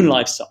their own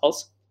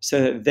lifestyles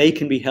so that they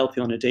can be healthy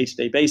on a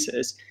day-to-day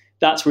basis,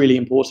 that's really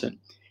important.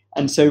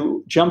 And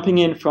so jumping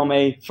in from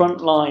a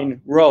frontline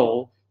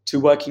role to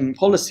working in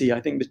policy,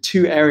 I think the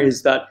two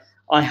areas that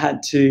I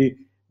had to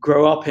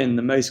grow up in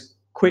the most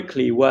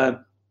quickly were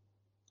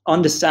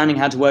understanding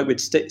how to work with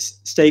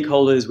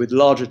stakeholders, with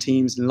larger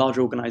teams and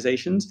larger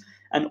organizations,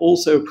 and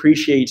also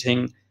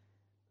appreciating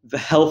the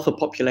health of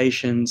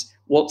populations,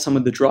 what some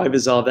of the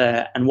drivers are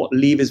there, and what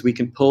levers we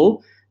can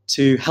pull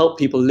to help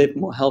people live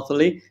more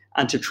healthily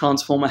and to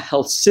transform a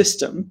health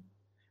system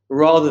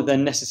rather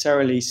than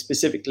necessarily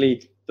specifically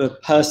the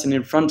person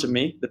in front of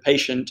me, the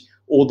patient,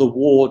 or the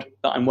ward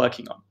that I'm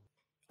working on.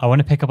 I want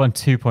to pick up on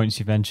 2 points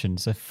you mentioned.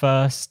 So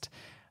first,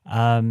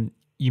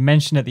 you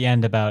mentioned at the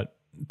end about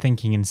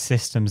thinking in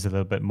systems a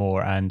little bit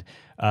more, and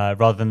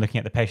rather than looking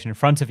at the patient in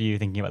front of you,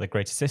 thinking about the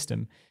greater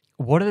system.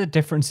 What are the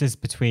differences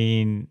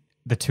between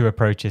the two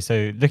approaches?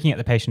 So looking at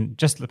the patient,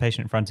 just the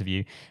patient in front of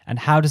you, and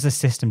how does the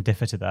system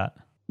differ to that?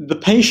 The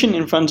patient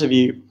in front of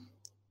you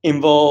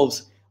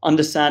involves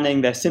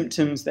understanding their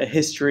symptoms, their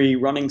history,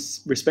 running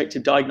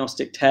respective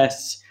diagnostic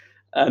tests,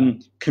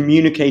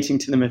 communicating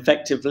to them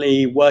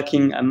effectively,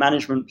 working a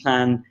management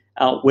plan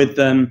out with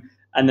them,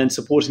 and then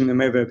supporting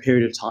them over a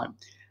period of time.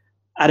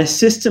 At a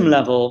system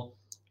level,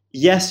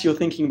 yes, you're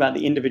thinking about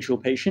the individual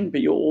patient,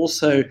 but you're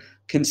also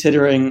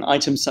considering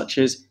items such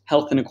as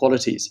health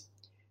inequalities,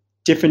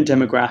 different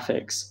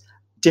demographics,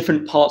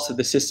 different parts of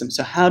the system.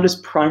 So how does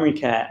primary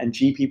care and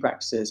GP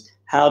practices,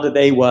 how do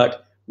they work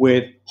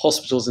with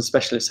hospitals and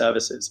specialist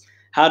services?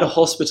 How do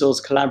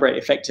hospitals collaborate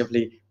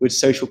effectively with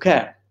social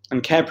care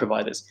and care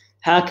providers?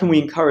 How can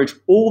we encourage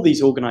all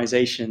these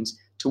organizations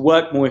to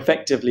work more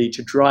effectively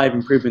to drive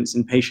improvements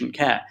in patient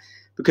care?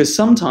 Because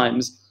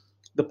sometimes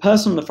the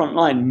person on the front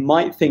line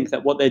might think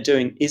that what they're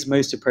doing is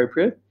most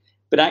appropriate,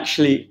 but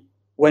actually,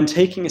 when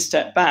taking a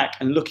step back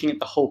and looking at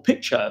the whole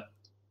picture,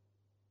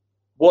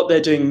 what they're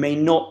doing may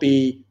not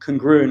be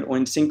congruent or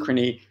in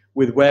synchrony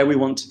with where we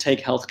want to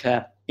take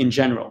healthcare in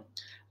general.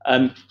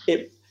 And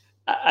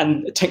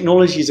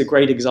technology is a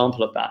great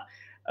example of that.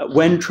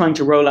 When trying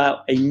to roll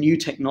out a new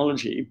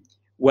technology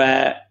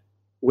where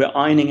we're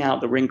ironing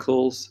out the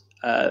wrinkles,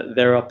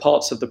 there are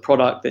parts of the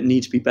product that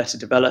need to be better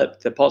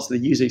developed, there are parts of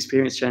the user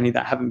experience journey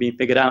that haven't been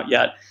figured out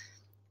yet.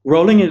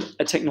 Rolling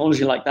a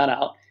technology like that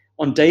out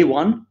on day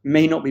one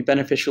may not be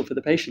beneficial for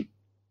the patient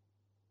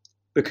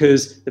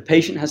because the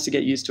patient has to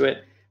get used to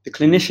it. The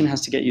clinician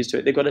has to get used to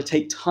it. They've got to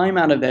take time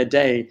out of their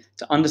day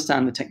to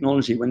understand the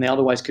technology when they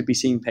otherwise could be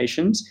seeing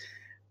patients.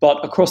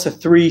 But across a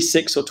 3,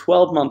 6, or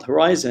 12-month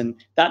horizon,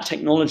 that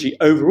technology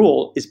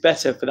overall is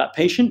better for that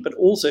patient, but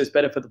also is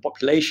better for the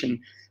population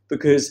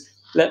because,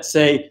 let's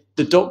say,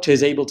 the doctor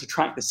is able to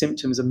track the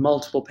symptoms of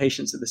multiple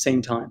patients at the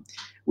same time,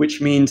 which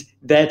means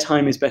their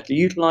time is better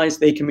utilized.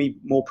 They can be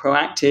more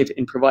proactive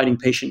in providing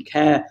patient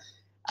care.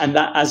 And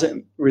that, as a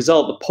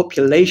result, the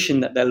population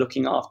that they're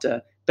looking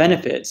after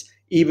benefits,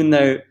 even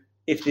though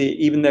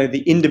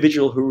the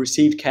individual who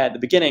received care at the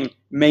beginning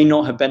may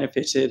not have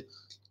benefited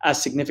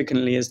as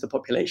significantly as the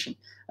population.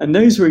 And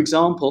those are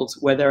examples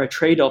where there are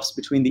trade-offs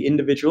between the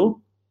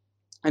individual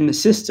and the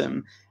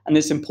system, and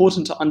it's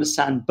important to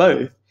understand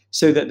both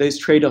so that those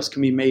trade-offs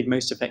can be made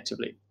most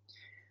effectively.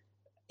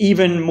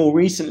 Even more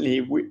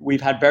recently,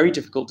 we've had very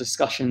difficult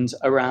discussions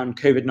around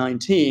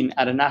COVID-19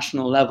 at a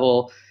national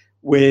level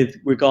with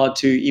regard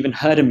to even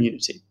herd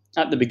immunity.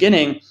 At the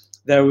beginning,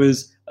 there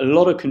was a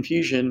lot of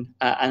confusion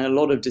and a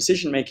lot of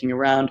decision-making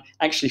around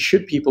actually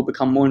should people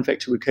become more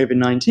infected with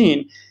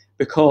COVID-19,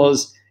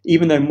 because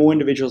even though more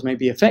individuals may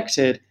be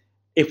affected,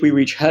 if we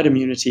reach herd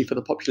immunity for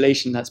the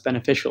population, that's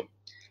beneficial.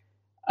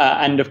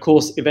 And of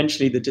course,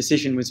 eventually the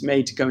decision was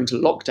made to go into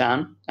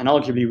lockdown, and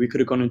arguably we could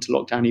have gone into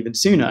lockdown even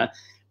sooner.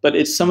 But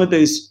it's some of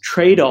those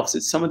trade-offs,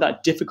 it's some of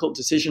that difficult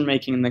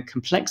decision-making and the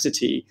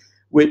complexity,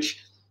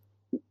 which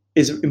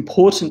is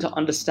important to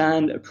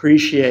understand,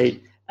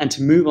 appreciate, and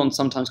to move on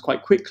sometimes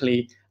quite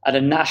quickly at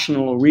a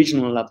national or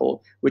regional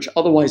level, which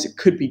otherwise it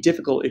could be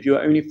difficult if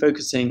you're only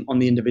focusing on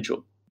the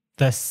individual.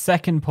 The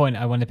second point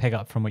I want to pick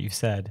up from what you've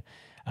said,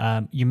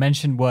 you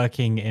mentioned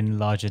working in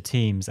larger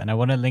teams, and I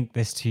want to link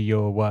this to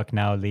your work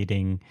now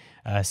leading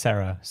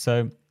Sera.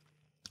 So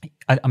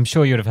I'm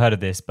sure you would have heard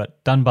of this,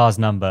 but Dunbar's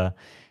number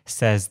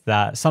says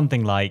that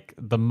something like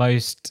the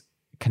most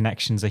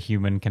connections a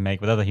human can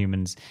make with other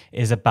humans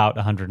is about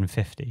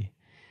 150.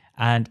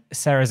 And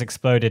Sera's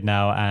exploded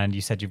now, and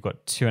you said you've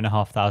got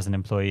 2,500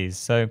 employees.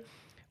 So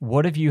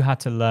what have you had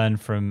to learn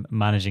from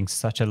managing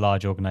such a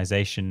large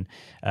organization?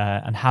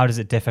 And how does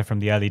it differ from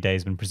the early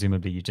days when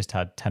presumably you just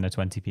had 10 or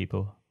 20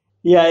 people?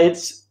 Yeah,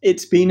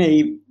 it's been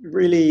a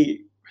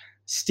really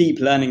steep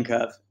learning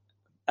curve.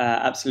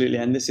 Absolutely.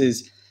 And this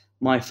is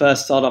my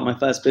first startup, my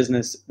first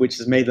business, which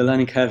has made the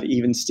learning curve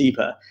even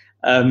steeper.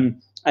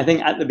 I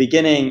think at the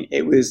beginning,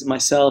 it was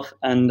myself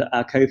and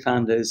our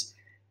co-founders,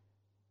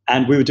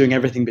 and we were doing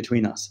everything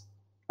between us.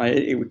 Right?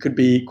 It could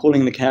be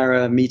calling the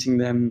carer, meeting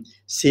them,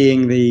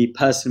 seeing the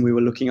person we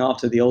were looking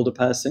after, the older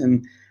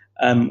person,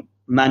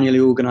 manually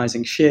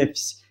organizing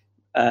shifts,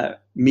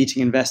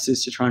 meeting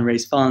investors to try and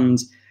raise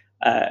funds,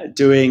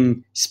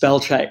 doing spell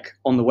check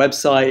on the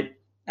website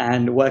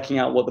and working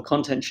out what the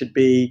content should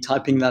be,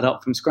 typing that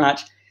up from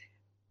scratch,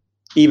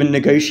 even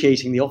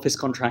negotiating the office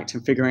contract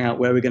and figuring out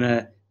where we're going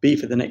to be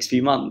for the next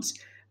few months,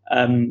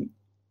 and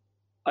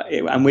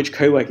which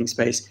co-working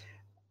space.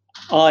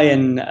 I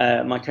and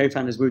my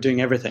co-founders, we were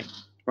doing everything,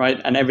 right?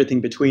 And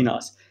everything between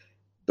us.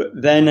 But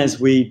then as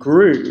we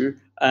grew,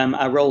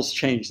 our roles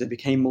changed. They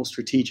became more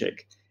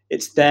strategic.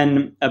 It's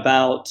then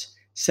about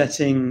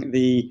setting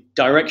the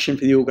direction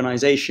for the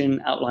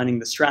organization, outlining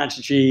the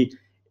strategy.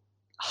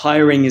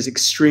 Hiring is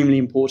extremely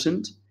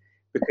important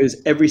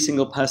because every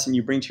single person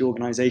you bring to your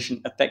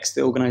organization affects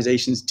the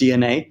organization's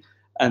DNA,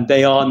 and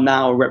they are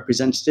now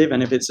representative.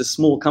 And if it's a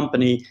small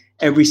company,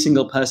 every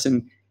single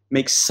person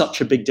makes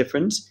such a big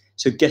difference.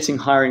 So getting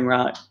hiring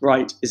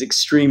right is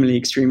extremely,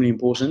 extremely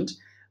important.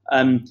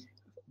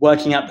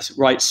 Working out the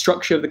right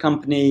structure of the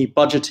company,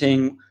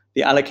 budgeting,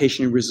 the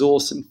allocation of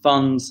resource and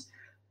funds,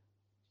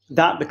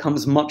 that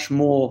becomes much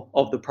more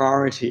of the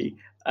priority,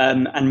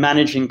 and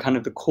managing kind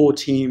of the core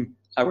team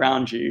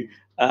around you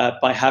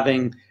by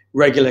having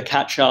regular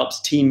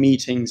catch-ups, team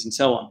meetings, and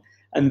so on.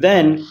 And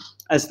then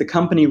as the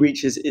company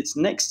reaches its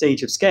next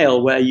stage of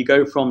scale, where you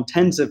go from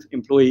tens of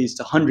employees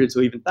to hundreds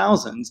or even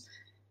thousands,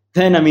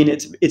 then I mean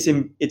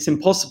it's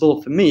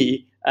impossible for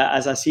me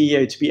as a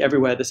CEO to be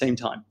everywhere at the same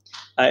time.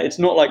 It's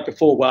not like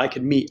before where I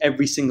could meet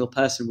every single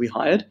person we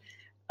hired,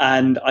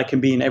 and I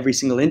can be in every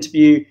single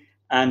interview,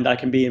 and I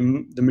can be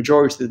in the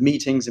majority of the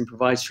meetings and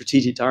provide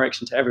strategic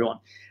direction to everyone.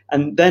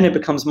 And then it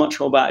becomes much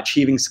more about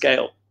achieving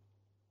scale.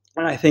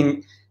 And I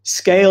think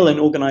scale in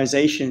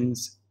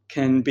organizations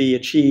can be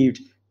achieved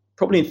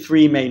probably in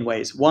three main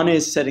ways. One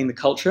is setting the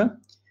culture.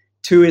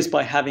 Two is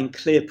by having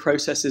clear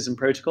processes and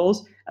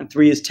protocols. And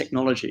three is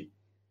technology.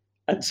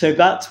 And so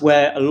that's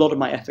where a lot of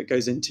my effort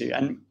goes into.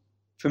 And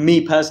for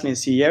me personally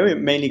as CEO,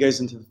 it mainly goes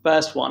into the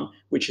first one,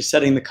 which is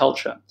setting the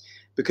culture.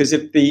 Because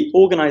if the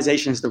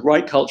organization has the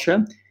right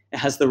culture, it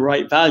has the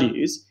right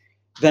values,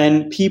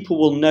 then people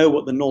will know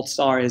what the North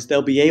Star is.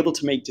 They'll be able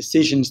to make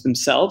decisions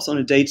themselves on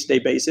a day-to-day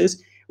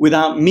basis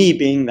without me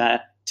being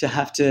there to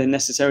have to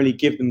necessarily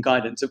give them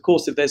guidance. Of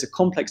course, if there's a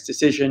complex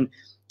decision,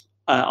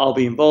 I'll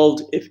be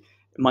involved. If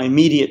my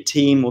immediate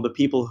team or the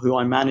people who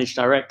I manage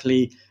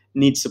directly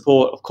need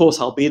support, of course,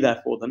 I'll be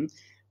there for them.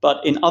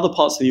 But in other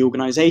parts of the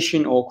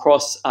organization or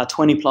across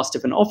 20 plus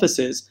different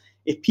offices,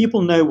 if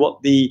people know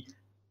what the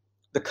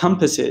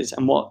compass is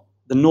and what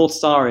the North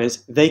Star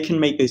is, they can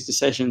make those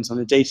decisions on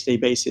a day-to-day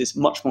basis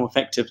much more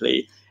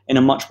effectively in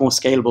a much more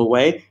scalable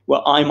way,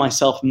 where I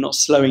myself am not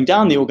slowing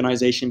down the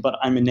organization, but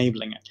I'm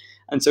enabling it.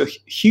 And so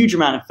a huge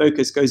amount of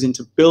focus goes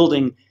into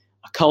building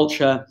a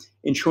culture,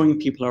 ensuring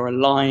people are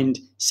aligned,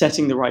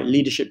 setting the right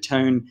leadership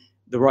tone,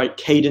 the right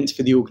cadence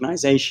for the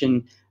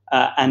organization,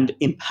 and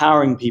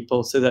empowering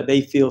people so that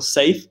they feel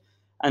safe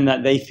and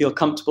that they feel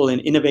comfortable in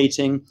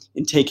innovating,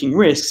 in taking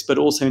risks, but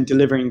also in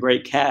delivering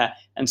great care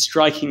and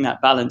striking that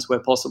balance where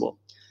possible.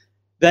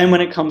 Then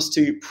when it comes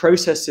to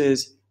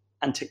processes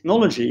and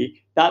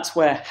technology, that's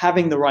where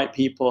having the right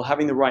people,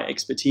 having the right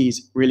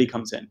expertise really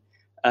comes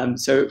in.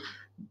 So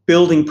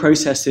building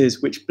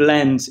processes which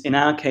blends, in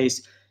our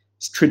case,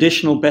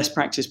 traditional best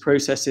practice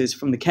processes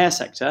from the care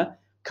sector,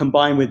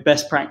 combined with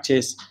best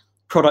practice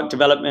product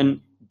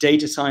development,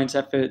 data science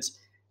efforts,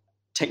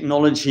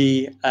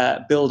 technology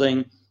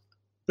building,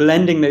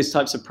 blending those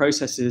types of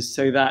processes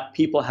so that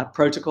people have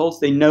protocols.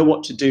 They know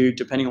what to do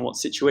depending on what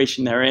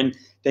situation they're in.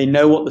 They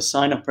know what the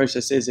sign-up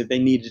process is if they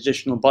need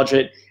additional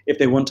budget, if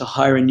they want to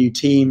hire a new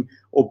team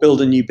or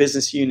build a new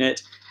business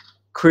unit.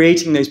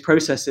 Creating those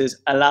processes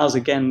allows,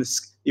 again,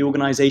 the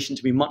organization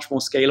to be much more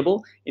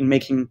scalable in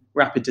making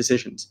rapid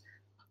decisions.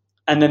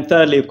 And then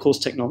thirdly, of course,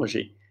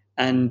 technology.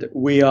 And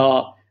we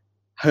are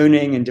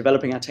honing and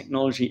developing our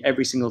technology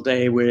every single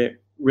day. We're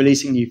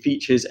releasing new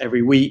features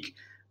every week.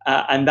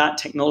 And that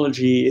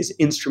technology is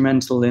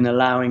instrumental in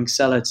allowing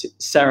Sera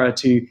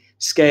to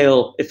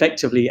scale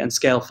effectively and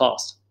scale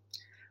fast.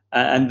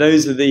 And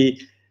those are the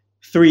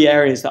three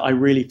areas that I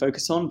really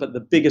focus on. But the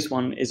biggest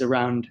one is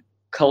around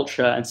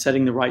culture and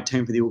setting the right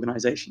tone for the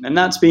organization. And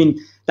that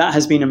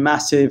has been a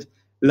massive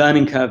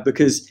learning curve,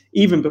 because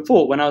even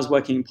before, when I was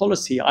working in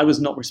policy, I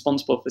was not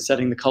responsible for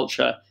setting the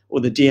culture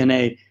or the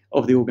DNA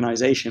of the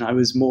organization. I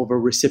was more of a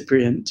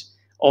recipient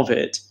of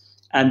it.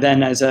 And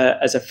then as a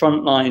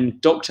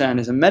frontline doctor and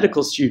as a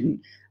medical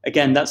student,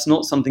 again, that's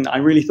not something that I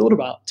really thought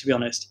about, to be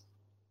honest.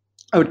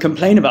 I would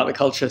complain about the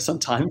culture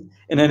sometimes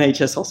in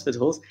NHS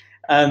hospitals,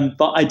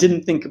 but I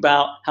didn't think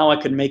about how I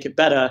could make it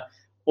better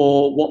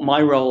or what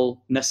my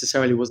role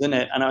necessarily was in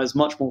it. And I was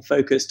much more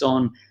focused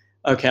on,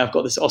 okay, I've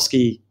got this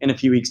OSCE in a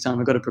few weeks' time,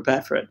 I've got to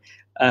prepare for it.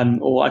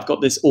 Or I've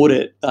got this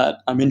audit that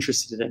I'm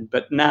interested in.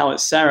 But now at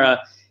Sera,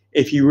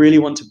 if you really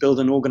want to build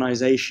an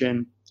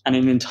organization and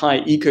an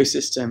entire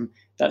ecosystem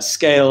that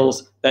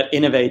scales, that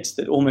innovates,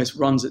 that almost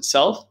runs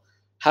itself,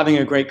 having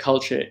a great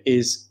culture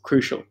is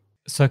crucial.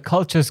 So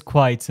culture is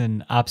quite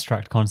an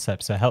abstract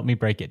concept. So help me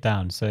break it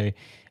down. So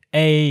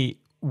A,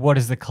 what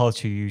is the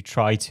culture you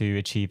try to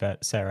achieve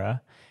at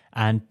Sera?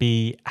 And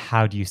B,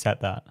 how do you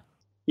set that?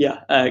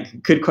 Yeah,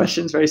 good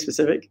questions, very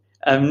specific.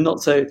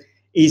 Not so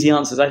easy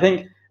answers, I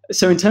think.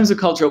 So in terms of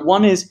culture,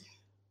 one is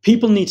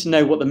people need to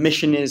know what the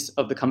mission is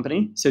of the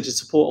company. So to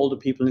support older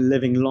people in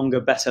living longer,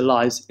 better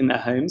lives in their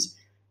homes.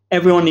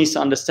 Everyone needs to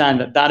understand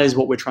that that is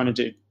what we're trying to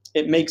do.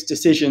 it makes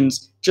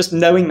decisions, just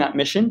knowing that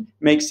mission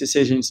makes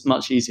decisions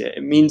much easier.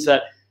 It means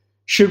that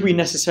should we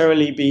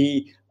necessarily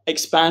be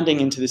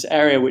expanding into this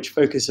area which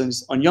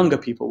focuses on younger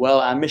people? Well,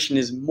 our mission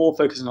is more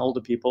focused on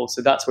older people,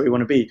 so that's where we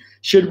want to be.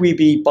 Should we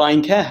be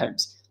buying care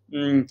homes?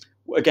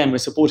 Again, we're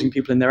supporting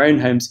people in their own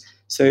homes,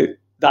 so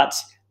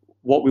that's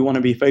what we want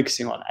to be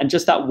focusing on. And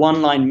just that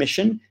one-line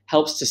mission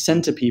helps to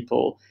center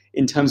people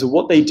in terms of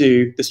what they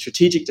do, the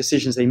strategic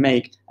decisions they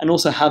make, and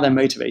also how they're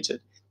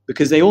motivated.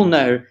 Because they all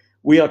know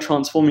we are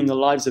transforming the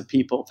lives of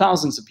people,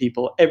 thousands of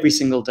people, every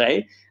single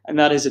day, and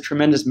that is a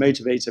tremendous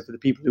motivator for the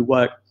people who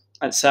work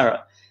at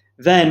Sera.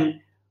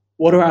 Then,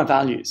 what are our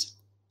values?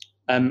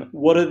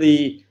 What are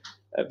the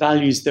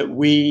values that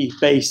we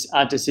base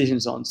our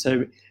decisions on?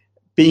 So,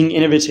 being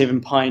innovative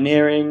and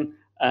pioneering,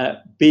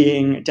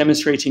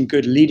 demonstrating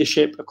good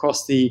leadership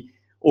across the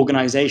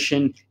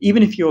organization,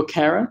 even if you're a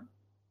carer,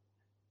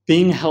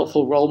 being a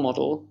helpful role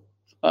model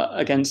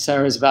against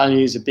Sera's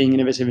values of being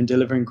innovative and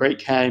delivering great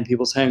care in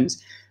people's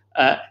homes,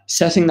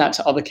 setting that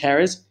to other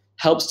carers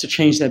helps to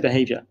change their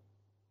behavior,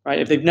 right?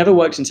 If they've never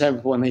worked in Sera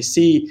before and they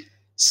see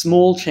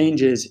small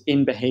changes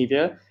in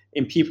behavior,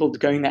 in people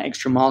going that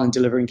extra mile in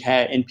delivering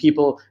care, in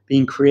people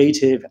being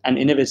creative and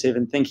innovative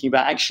and thinking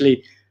about,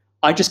 actually,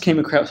 I just came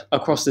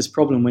across this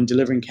problem when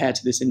delivering care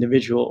to this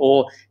individual,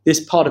 or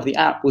this part of the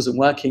app wasn't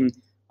working,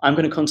 I'm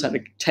going to contact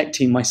the tech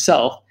team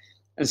myself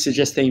and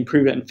suggest they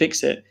improve it and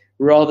fix it,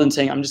 rather than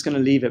saying, I'm just going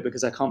to leave it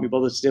because I can't be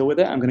bothered to deal with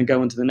it. I'm going to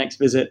go on to the next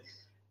visit,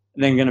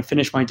 and then I'm going to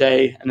finish my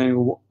day, and then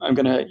I'm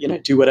going to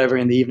do whatever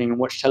in the evening and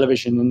watch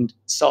television and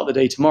start the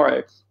day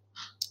tomorrow.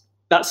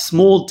 That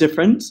small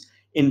difference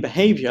in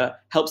behavior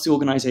helps the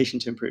organization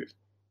to improve,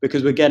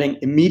 because we're getting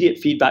immediate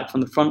feedback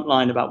from the front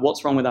line about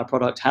what's wrong with our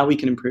product, how we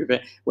can improve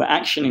it. We're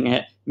actioning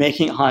it,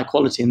 making it higher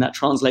quality, and that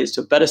translates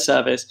to a better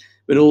service,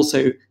 but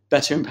also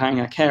better empowering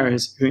our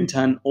carers, who in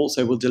turn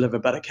also will deliver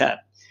better care.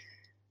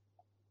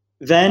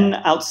 Then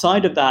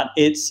outside of that,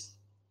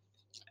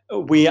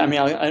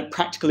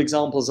 practical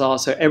examples are,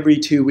 so every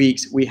 2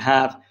 weeks we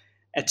have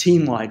a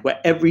team-wide where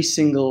every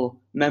single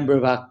member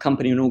of our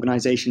company and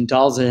organization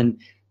dials in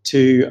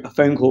to a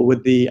phone call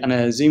and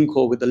a Zoom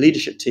call with the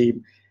leadership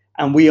team,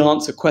 and we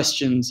answer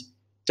questions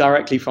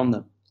directly from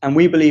them. And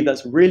we believe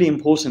that's really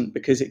important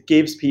because it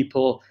gives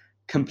people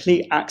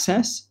complete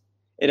access.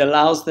 It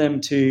allows them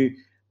to,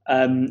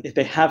 if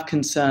they have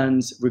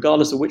concerns,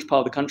 regardless of which part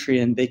of the country,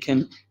 and they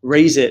can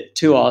raise it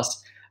to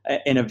us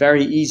in a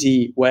very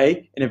easy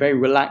way, in a very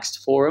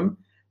relaxed forum.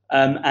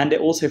 And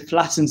it also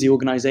flattens the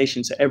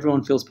organization, so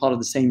everyone feels part of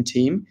the same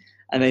team,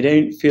 and they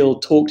don't feel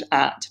talked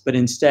at, but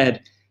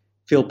instead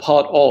feel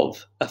part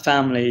of a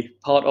family,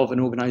 part of an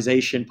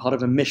organization, part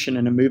of a mission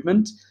and a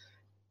movement.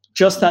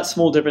 Just that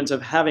small difference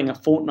of having a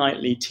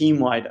fortnightly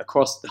team-wide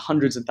across the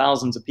hundreds and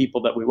thousands of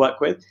people that we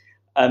work with,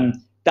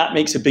 that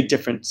makes a big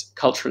difference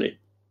culturally.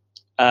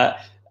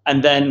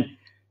 And then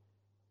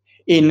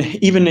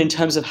even in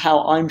terms of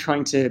how I'm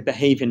trying to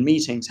behave in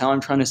meetings, how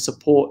I'm trying to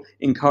support,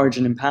 encourage,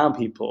 and empower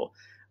people,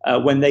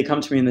 when they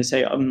come to me and they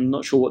say, I'm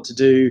not sure what to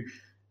do,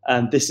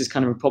 this is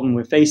kind of a problem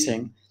we're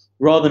facing,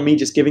 rather than me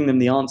just giving them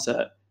the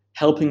answer,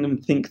 helping them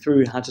think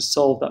through how to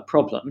solve that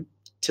problem,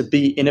 to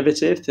be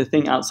innovative, to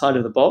think outside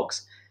of the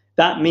box.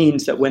 That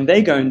means that when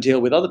they go and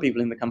deal with other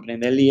people in the company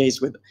and they liaise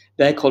with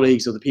their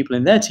colleagues or the people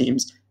in their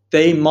teams,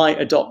 they're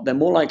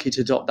more likely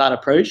to adopt that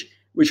approach,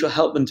 which will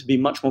help them to be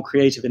much more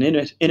creative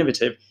and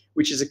innovative,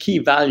 which is a key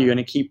value and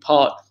a key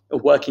part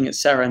of working at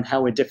Sera and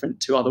how we're different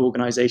to other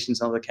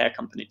organizations and other care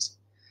companies.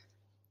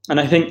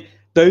 And I think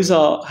those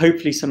are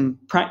hopefully some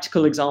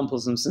practical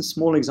examples and some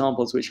small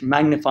examples which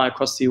magnify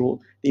across the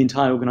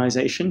entire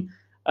organization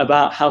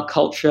about how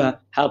culture,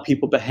 how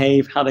people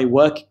behave, how they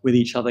work with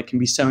each other can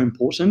be so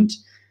important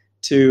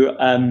to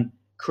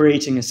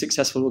creating a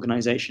successful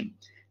organization.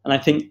 And I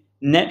think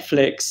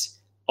Netflix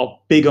are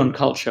big on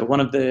culture. One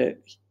of the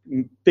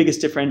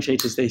biggest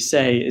differentiators they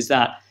say is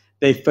that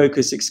they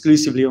focus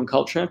exclusively on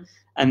culture,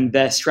 and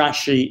their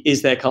strategy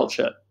is their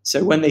culture.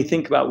 So when they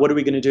think about what are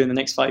we going to do in the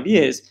next 5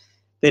 years,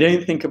 they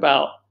don't think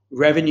about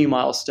revenue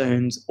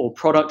milestones or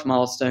product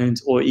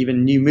milestones or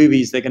even new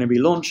movies they're going to be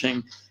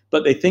launching,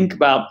 but they think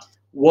about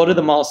what are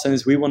the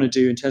milestones we want to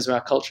do in terms of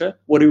our culture?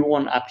 What do we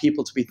want our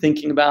people to be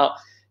thinking about,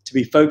 to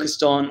be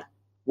focused on?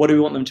 What do we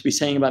want them to be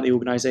saying about the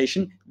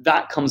organization?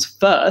 That comes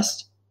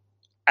first,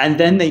 and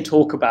then they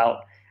talk about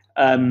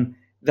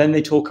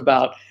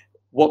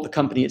what the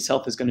company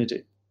itself is going to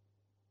do.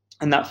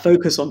 And that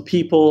focus on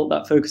people,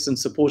 that focus on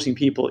supporting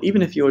people,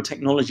 even if you're a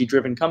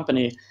technology-driven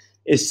company,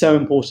 is so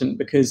important,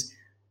 because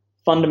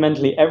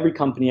fundamentally every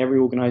company, every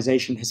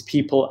organization has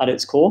people at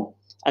its core.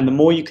 And the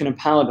more you can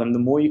empower them, the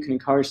more you can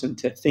encourage them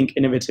to think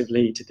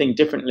innovatively, to think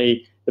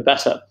differently, the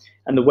better.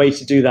 And the way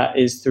to do that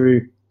is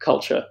through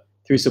culture,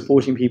 through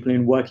supporting people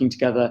and working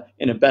together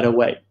in a better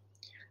way.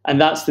 And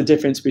that's the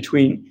difference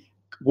between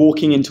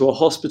walking into a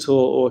hospital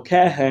or a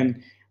care home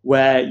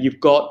where you've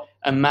got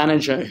a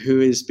manager who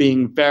is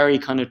being very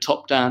kind of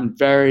top-down,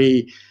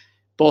 very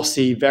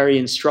bossy, very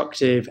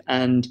instructive,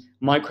 and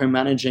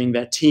micromanaging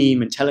their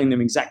team and telling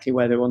them exactly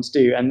where they want to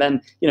do. And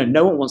then,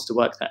 no one wants to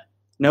work there.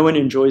 No one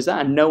enjoys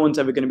that, and no one's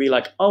ever going to be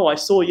like, oh, I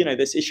saw,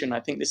 this issue and I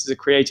think this is a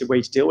creative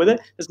way to deal with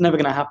it. That's never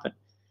going to happen,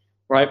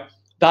 right?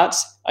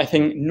 That's, I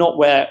think, not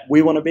where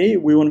we want to be.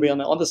 We want to be on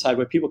the other side,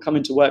 where people come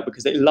into work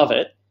because they love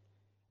it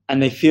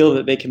and they feel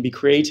that they can be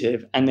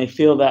creative, and they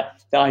feel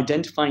that they're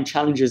identifying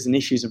challenges and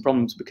issues and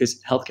problems, because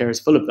healthcare is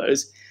full of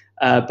those,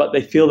 but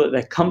they feel that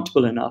they're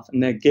comfortable enough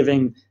and they're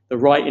giving the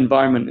right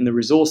environment and the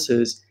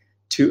resources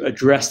to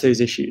address those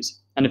issues.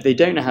 And if they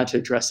don't know how to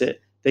address it,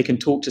 they can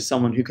talk to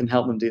someone who can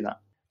help them do that.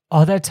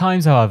 Are there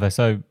times, however,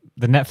 so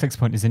the Netflix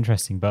point is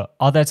interesting, but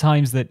are there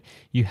times that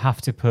you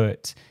have to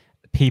put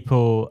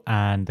people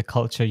and the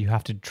culture, you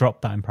have to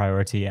drop that in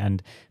priority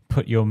and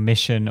put your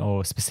mission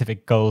or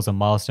specific goals or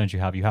milestones you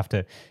have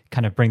to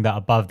kind of bring that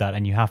above that,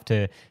 and you have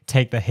to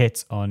take the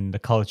hit on the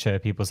culture,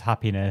 people's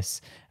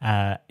happiness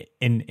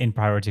in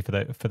priority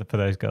for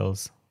those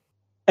goals?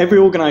 Every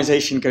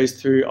organization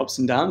goes through ups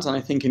and downs. And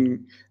I think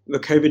in the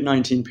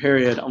COVID-19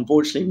 period,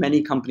 unfortunately,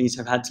 many companies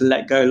have had to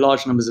let go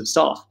large numbers of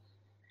staff.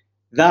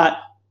 That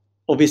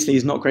obviously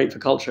is not great for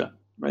culture,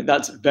 right?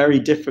 That's very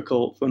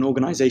difficult for an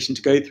organization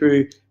to go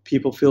through.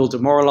 People feel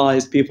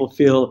demoralized. People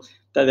feel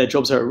that their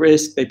jobs are at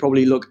risk. They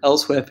probably look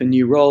elsewhere for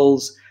new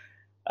roles.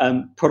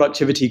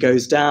 Productivity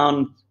goes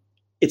down.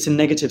 It's a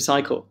negative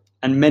cycle.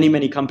 And many,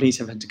 many companies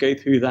have had to go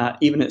through that.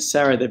 Even at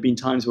Sera, there have been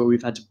times where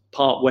we've had to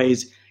part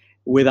ways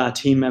with our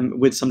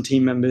with some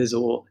team members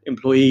or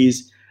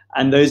employees.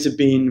 And those have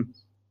been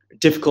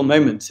difficult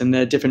moments. And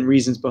there are different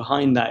reasons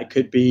behind that. It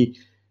could be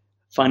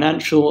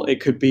financial.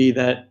 It could be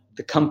that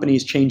the company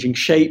is changing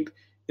shape.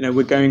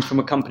 We're going from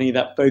a company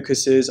that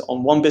focuses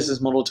on one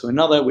business model to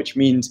another, which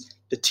means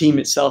the team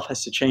itself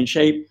has to change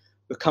shape.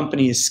 The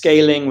company is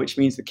scaling, which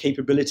means the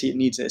capability it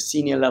needs at a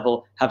senior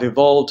level have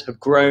evolved,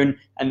 have grown,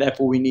 and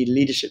therefore we need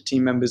leadership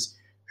team members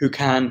who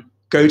can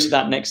go to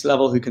that next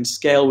level, who can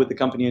scale with the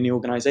company and the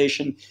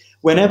organization.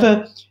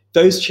 Whenever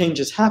those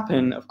changes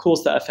happen, of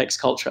course, that affects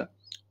culture.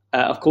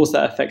 Of course,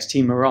 that affects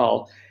team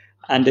morale.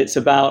 And it's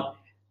about,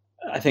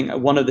 I think,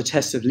 one of the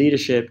tests of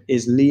leadership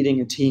is leading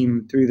a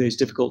team through those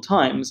difficult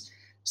times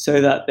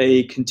so that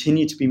they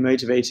continue to be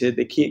motivated,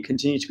 they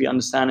continue to be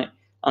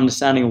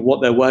understanding of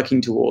what they're working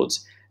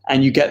towards,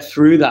 and you get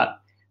through that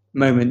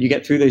moment, you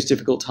get through those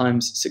difficult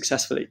times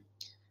successfully.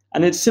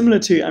 And it's similar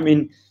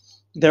to,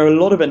 there are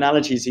a lot of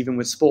analogies even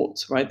with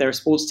sports, right? There are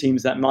sports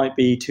teams that might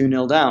be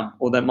 2-0 down,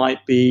 or that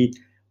might be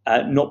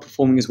not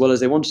performing as well as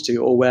they wanted to,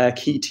 or where a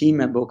key team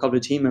member or a couple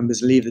of team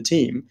members leave the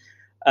team.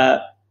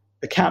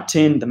 The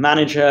captain, the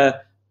manager,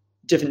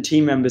 different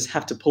team members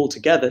have to pull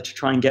together to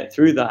try and get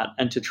through that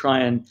and to try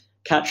and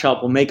catch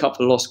up or make up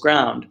for lost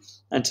ground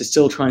and to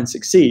still try and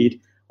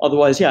succeed.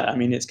 Otherwise,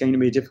 it's going to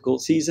be a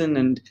difficult season,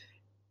 and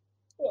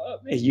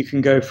you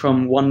can go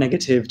from one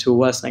negative to a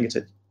worse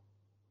negative.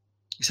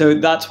 So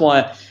that's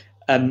why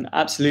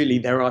absolutely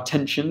there are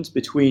tensions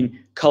between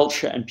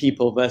culture and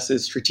people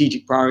versus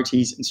strategic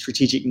priorities and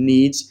strategic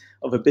needs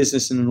of a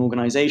business and an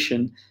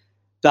organization.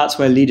 That's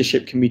where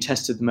leadership can be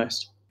tested the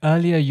most.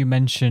 Earlier, you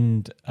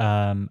mentioned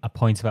a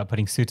point about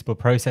putting suitable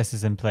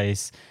processes in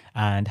place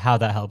and how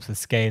that helps with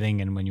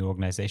scaling and when your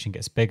organization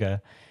gets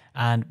bigger.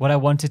 And what I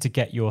wanted to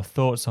get your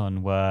thoughts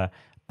on were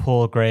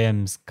Paul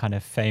Graham's kind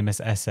of famous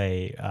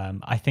essay.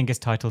 I think it's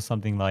titled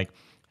something like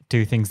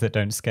 "Do Things That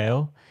Don't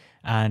Scale."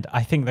 And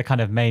I think the kind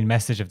of main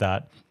message of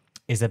that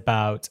is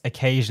about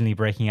occasionally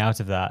breaking out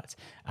of that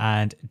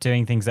and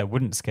doing things that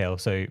wouldn't scale.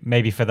 So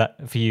maybe for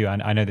you,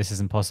 I know this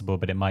isn't possible,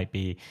 but it might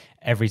be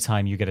every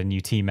time you get a new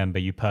team member,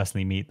 you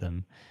personally meet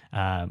them,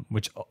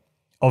 which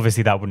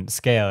obviously that wouldn't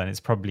scale and it's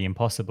probably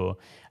impossible.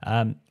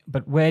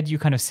 But where do you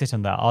kind of sit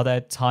on that? Are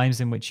there times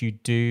in which you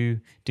do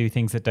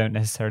things that don't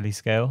necessarily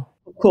scale?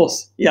 Of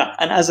course, yeah.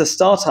 And as a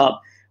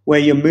startup where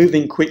you're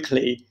moving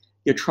quickly,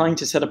 you're trying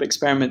to set up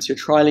experiments, you're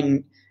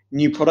trialing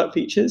new product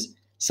features,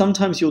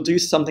 sometimes you'll do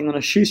something on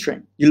a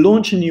shoestring. You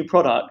launch a new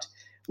product,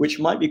 which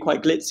might be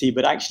quite glitzy,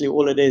 but actually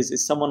all it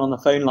is someone on the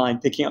phone line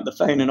picking up the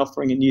phone and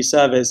offering a new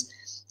service.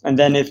 And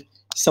then if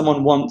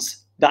someone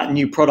wants that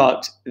new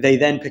product, they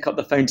then pick up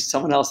the phone to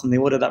someone else and they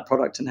order that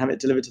product and have it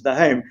delivered to their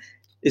home.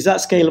 Is that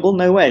scalable?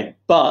 No way.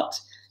 But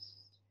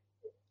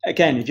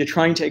again, if you're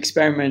trying to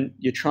experiment,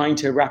 you're trying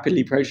to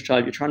rapidly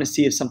prototype, you're trying to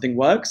see if something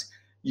works,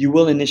 you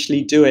will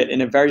initially do it in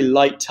a very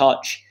light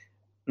touch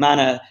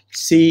manner,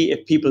 see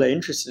if people are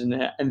interested in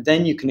it, and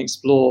then you can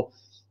explore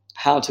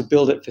how to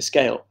build it for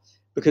scale.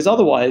 Because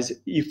otherwise,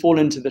 you fall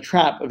into the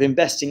trap of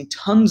investing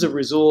tons of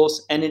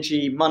resource,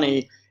 energy,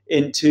 money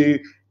into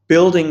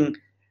building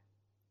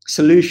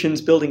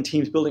solutions, building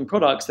teams, building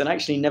products that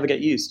actually never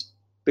get used.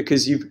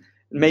 Because you've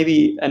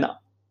maybe an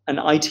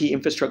IT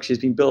infrastructure has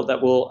been built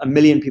that 1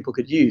 million people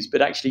could use,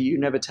 but actually you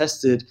never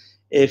tested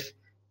if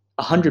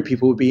 100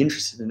 people would be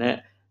interested in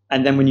it.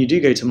 And then when you do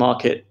go to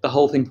market, the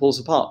whole thing falls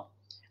apart.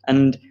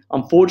 And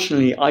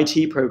unfortunately,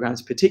 IT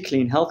programs,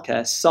 particularly in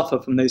healthcare, suffer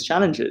from those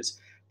challenges.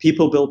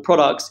 People build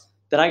products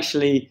that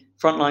actually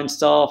frontline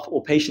staff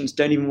or patients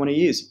don't even want to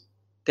use.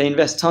 They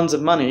invest tons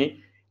of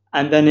money,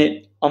 and then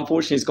it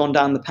unfortunately has gone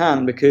down the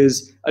pan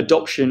because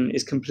adoption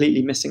is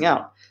completely missing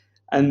out.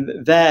 And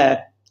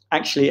there,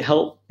 actually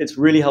it's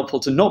really helpful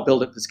to not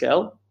build it for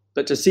scale,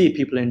 but to see if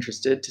people are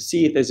interested, to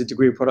see if there's a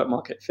degree of product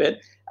market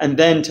fit, and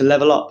then to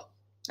level up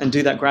and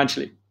do that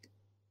gradually.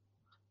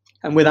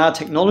 And with our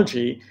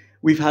technology,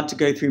 we've had to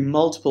go through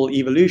multiple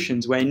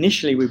evolutions where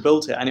initially we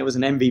built it and it was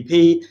an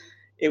MVP.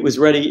 It was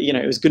ready,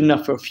 it was good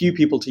enough for a few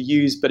people to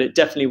use, but it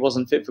definitely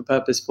wasn't fit for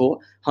purpose for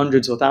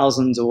hundreds or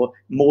thousands or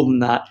more than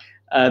that.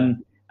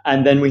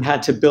 And then we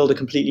had to build a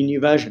completely new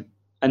version.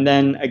 And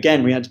then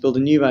again, we had to build a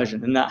new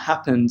version. And that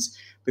happens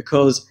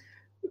because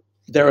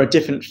there are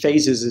different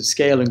phases of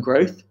scale and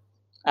growth.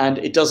 And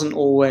it doesn't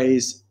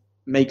always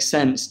make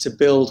sense to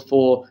build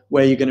for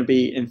where you're going to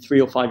be in 3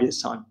 or 5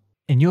 years' time.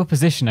 In your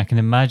position, I can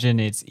imagine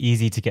it's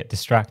easy to get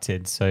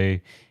distracted. So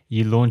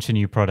you launch a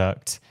new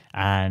product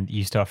and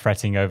you start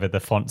fretting over the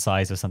font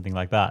size or something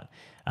like that.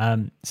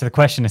 So the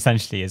question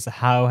essentially is,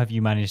 how have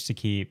you managed to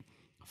keep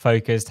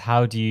focused?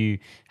 How do you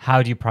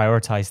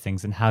prioritize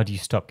things, and how do you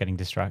stop getting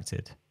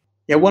distracted?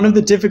 Yeah, one of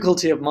the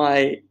difficulties of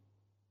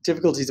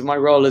my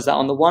role is that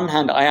on the one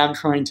hand, I am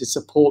trying to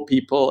support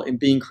people in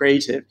being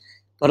creative,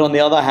 but on the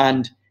other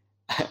hand,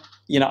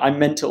 I'm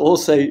meant to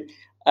also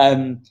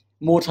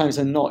more times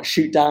than not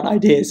shoot down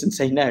ideas and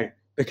say no,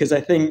 because I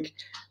think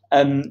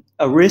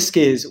a risk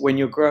is when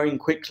you're growing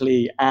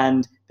quickly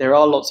and there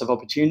are lots of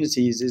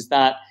opportunities, is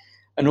that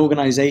an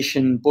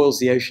organization boils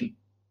the ocean.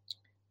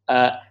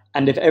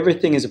 And if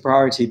everything is a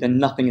priority, then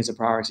nothing is a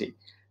priority.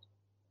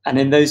 And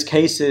in those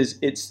cases,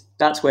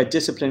 that's where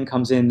discipline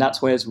comes in.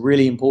 That's where it's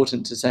really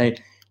important to say,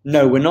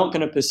 no, we're not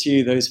going to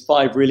pursue those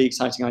 5 really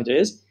exciting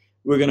ideas.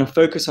 We're going to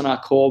focus on our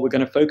core. We're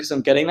going to focus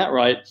on getting that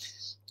right.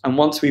 And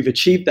once we've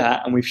achieved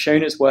that and we've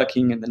shown it's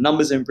working and the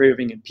numbers are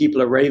improving and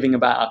people are raving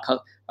about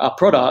our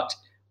product,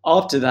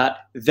 after that,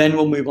 then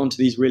we'll move on to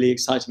these really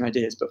exciting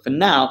ideas. But for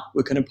now,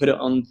 we're going to put it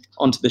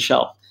onto the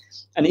shelf.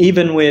 And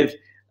even with,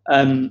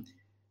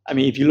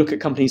 if you look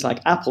at companies like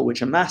Apple,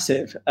 which are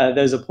massive,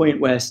 there's a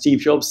point where Steve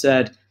Jobs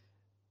said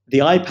the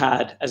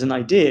iPad as an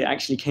idea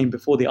actually came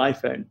before the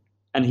iPhone.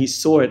 And he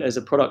saw it as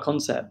a product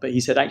concept. But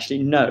he said, actually,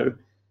 no,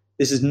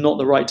 this is not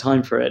the right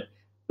time for it.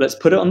 Let's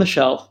put it on the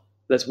shelf.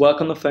 Let's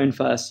work on the phone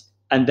first,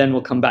 and then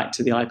we'll come back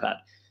to the iPad.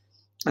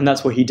 And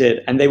that's what he did.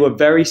 And they were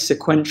very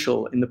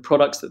sequential in the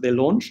products that they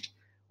launched,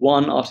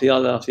 one after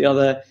the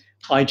other,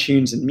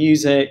 iTunes and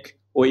music,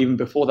 or even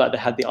before that, they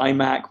had the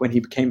iMac when he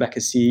came back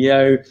as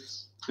CEO,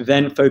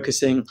 then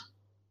focusing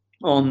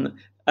on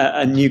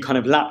a new kind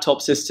of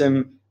laptop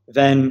system,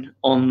 then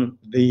on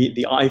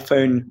the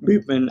iPhone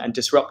movement and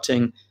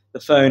disrupting the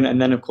phone,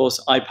 and then, of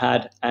course,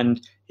 iPad,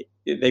 and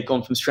they've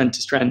gone from strength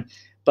to strength.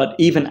 But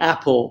even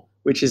Apple,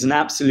 which is an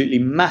absolutely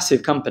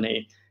massive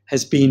company,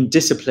 has been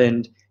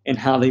disciplined in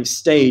how they've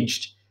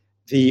staged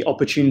the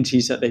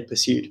opportunities that they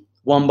pursued,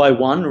 one by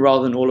one,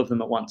 rather than all of them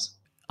at once.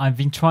 I've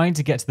been trying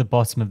to get to the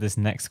bottom of this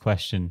next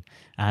question,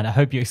 and I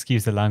hope you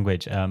excuse the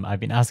language. I've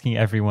been asking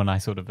everyone I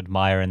sort of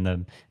admire in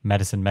the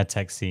medicine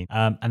medtech scene.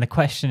 And the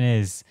question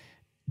is,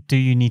 do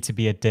you need to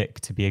be a dick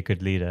to be a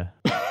good leader?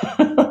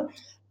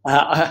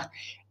 I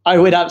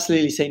would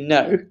absolutely say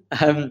no.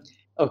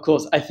 Of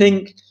course, I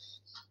think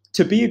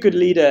to be a good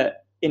leader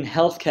in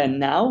healthcare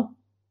now,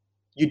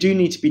 you do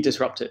need to be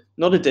disruptive.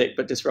 Not a dick,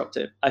 but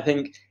disruptive. I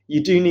think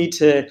you do need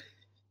to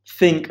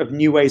think of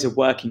new ways of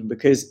working,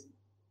 because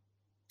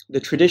the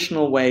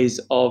traditional ways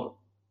of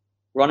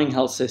running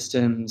health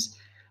systems,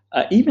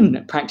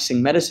 even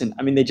practicing medicine,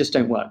 they just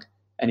don't work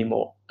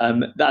anymore.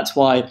 That's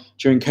why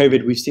during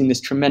COVID, we've seen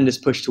this tremendous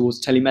push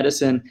towards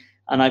telemedicine.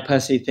 And I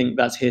personally think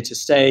that's here to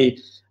stay.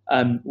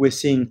 We're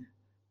seeing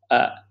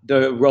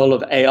the role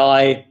of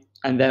AI,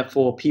 and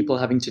therefore people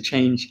having to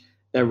change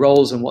their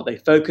roles and what they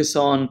focus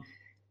on.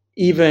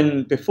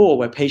 Even before,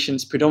 where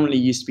patients predominantly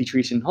used to be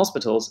treated in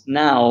hospitals,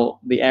 now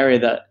the area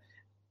that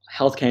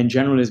healthcare in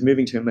general is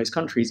moving to in most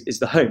countries is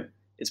the home.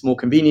 It's more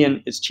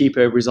convenient, it's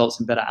cheaper, results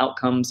in better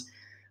outcomes.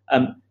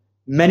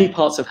 Many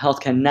parts of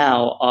healthcare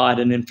now are at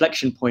an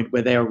inflection point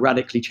where they are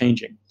radically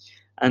changing.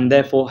 And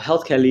therefore,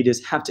 healthcare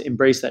leaders have to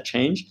embrace that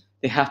change.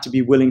 They have to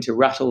be willing to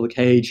rattle the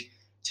cage,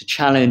 to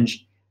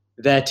challenge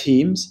their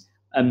teams.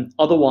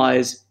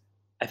 Otherwise,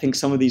 I think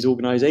some of these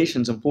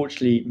organizations,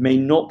 unfortunately, may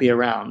not be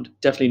around,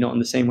 definitely not in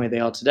the same way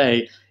they are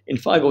today, in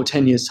 5 or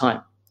 10 years'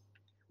 time.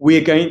 We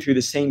are going through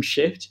the same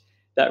shift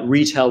that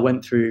retail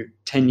went through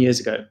 10 years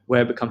ago,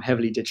 where it became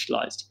heavily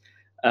digitalized.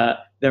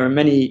 There are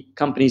many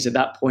companies at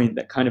that point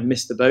that kind of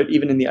missed the boat.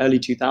 Even in the early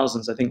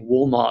 2000s, I think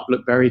Walmart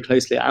looked very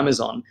closely at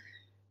Amazon.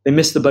 They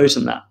missed the boat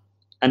on that.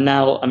 And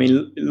now,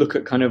 look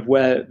at kind of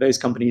where those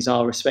companies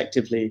are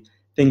respectively.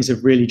 Things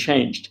have really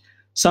changed.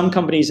 Some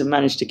companies have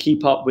managed to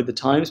keep up with the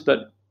times,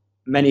 but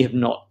many have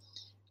not.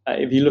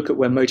 If you look at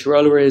where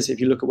Motorola is, if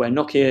you look at where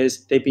Nokia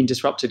is, they've been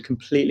disrupted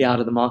completely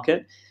out of the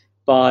market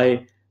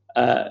by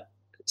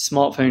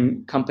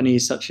smartphone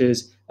companies such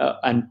as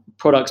and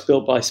products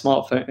built by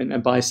smartphone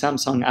and by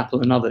Samsung,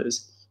 Apple, and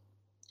others.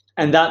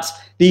 And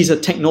these are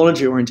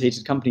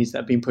technology-oriented companies that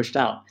have been pushed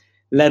out,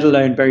 let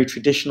alone very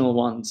traditional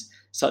ones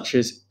such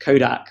as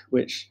Kodak,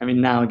 which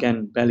now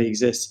again barely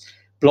exists.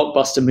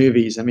 Blockbuster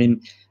movies.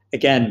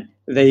 Again,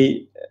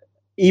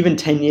 even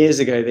 10 years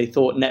ago, they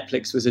thought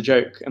Netflix was a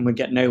joke and would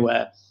get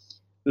nowhere.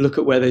 Look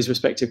at where those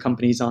respective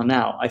companies are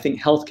now. I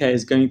think healthcare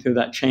is going through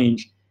that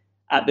change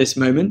at this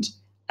moment.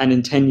 And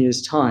in 10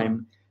 years'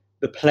 time,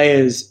 the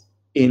players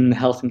in the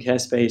health and care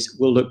space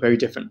will look very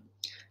different.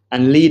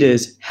 And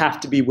leaders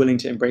have to be willing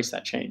to embrace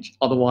that change.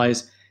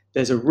 Otherwise,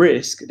 there's a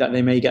risk that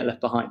they may get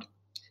left behind.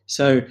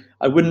 So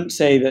I wouldn't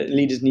say that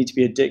leaders need to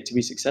be a dick to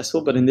be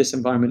successful, but in this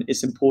environment,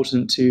 it's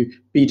important to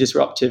be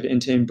disruptive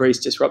and to embrace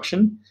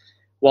disruption,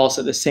 whilst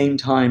at the same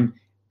time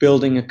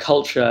building a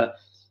culture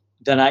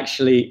that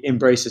actually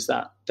embraces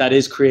that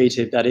is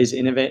creative, that is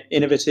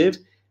innovative,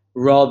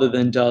 rather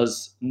than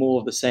does more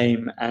of the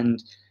same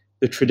and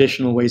the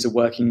traditional ways of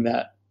working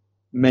that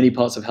many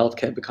parts of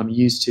healthcare become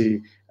used to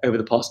over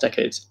the past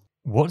decades.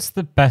 What's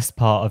the best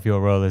part of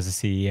your role as a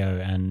CEO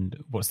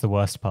and what's the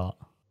worst part?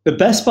 The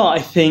best part,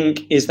 I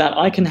think, is that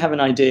I can have an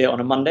idea on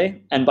a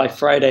Monday and by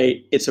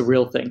Friday, it's a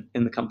real thing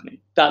in the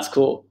company. That's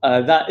cool.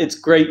 It's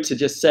great to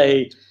just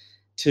say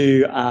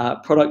to our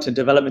product and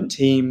development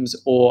teams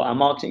or our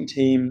marketing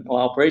team or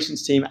our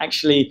operations team,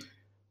 actually,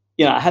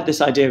 I had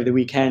this idea over the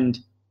weekend.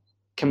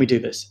 Can we do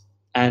this?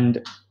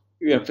 And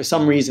for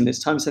some reason, it's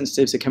time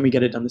sensitive. So can we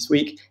get it done this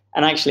week?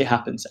 And actually it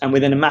happens. And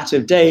within a matter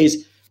of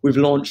days, we've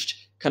launched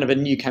kind of a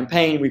new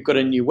campaign. We've got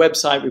a new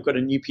website. We've got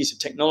a new piece of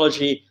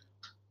technology.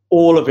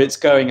 All of it's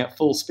going at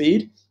full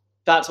speed.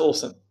 That's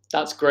awesome.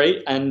 That's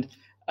great. And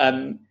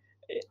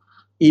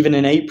even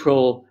in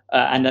April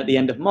and at the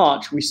end of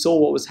March, we saw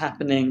what was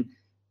happening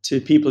to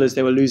people as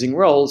they were losing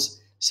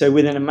roles. So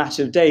within a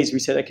matter of days, we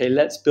said, okay,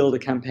 let's build a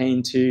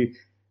campaign to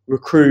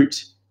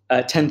recruit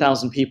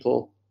 10,000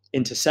 people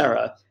into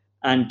Sera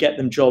and get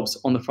them jobs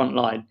on the front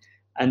line.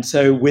 And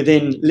so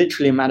within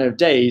literally a matter of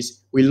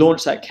days, we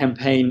launched that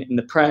campaign in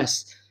the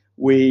press.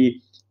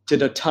 We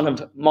did a ton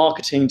of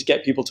marketing to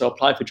get people to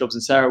apply for jobs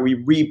in Sera. We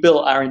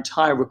rebuilt our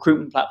entire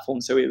recruitment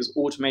platform so it was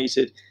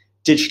automated,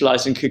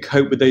 digitalized, and could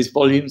cope with those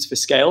volumes for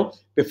scale.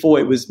 Before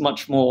it was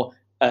much more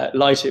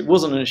lighter. It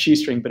wasn't on a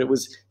shoestring, but it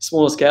was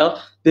smaller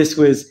scale. This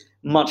was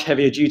much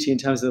heavier duty in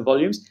terms of the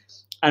volumes.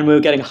 And we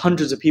were getting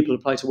hundreds of people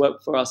apply to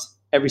work for us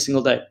every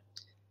single day.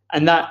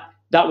 And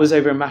that was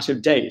over a matter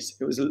of days.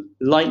 It was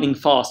lightning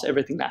fast,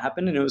 everything that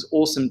happened. And it was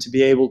awesome to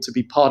be able to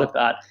be part of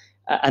that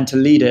and to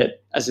lead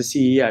it as a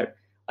CEO.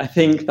 I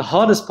think the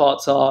hardest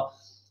parts are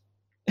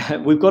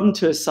we've gotten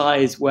to a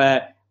size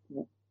where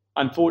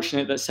I'm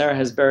fortunate that Sera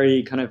has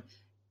very kind of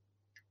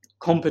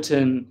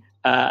competent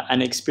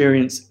and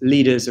experienced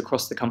leaders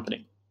across the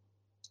company.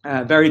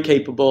 Very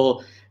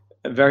capable,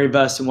 very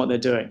versed in what they're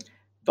doing.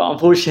 But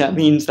unfortunately, that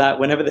means that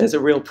whenever there's a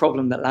real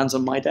problem that lands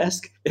on my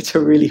desk, it's a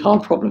really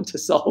hard problem to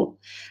solve.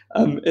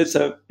 It's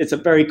a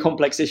very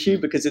complex issue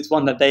because it's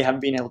one that they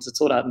haven't been able to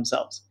sort out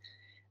themselves.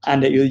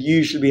 And it will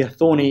usually be a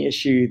thorny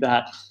issue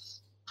that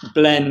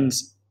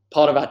blends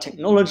part of our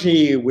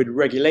technology with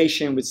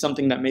regulation, with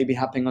something that may be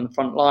happening on the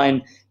front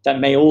line that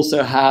may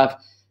also have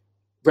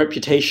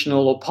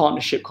reputational or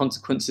partnership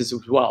consequences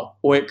as well.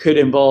 Or it could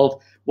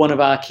involve one of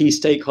our key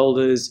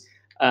stakeholders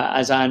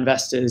as our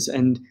investors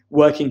and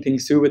working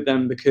things through with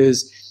them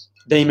because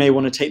they may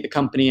want to take the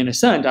company in a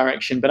certain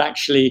direction, but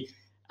actually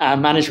our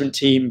management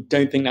team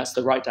don't think that's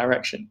the right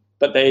direction.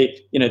 But they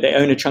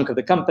own a chunk of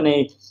the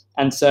company.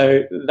 And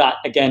so that,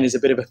 again, is a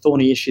bit of a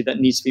thorny issue that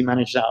needs to be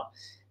managed out.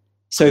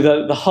 So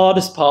the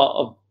hardest part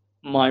of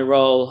my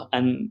role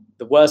and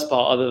the worst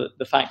part are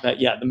the fact that,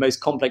 the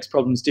most complex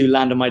problems do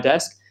land on my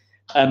desk.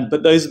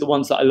 But those are the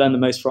ones that I learn the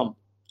most from.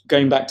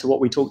 Going back to what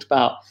we talked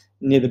about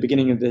near the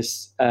beginning of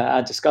this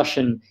our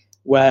discussion,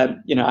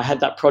 where I had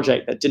that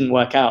project that didn't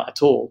work out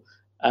at all,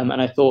 and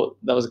I thought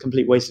that was a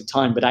complete waste of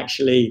time. But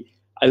actually,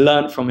 I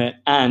learned from it,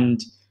 and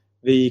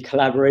the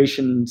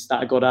collaborations that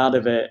I got out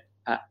of it,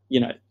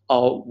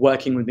 are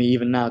working with me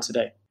even now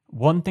today.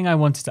 One thing I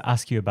wanted to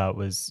ask you about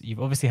was you've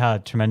obviously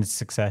had tremendous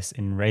success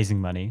in raising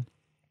money.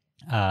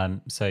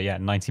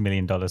 $90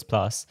 million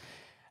plus.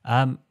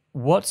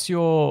 What's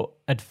your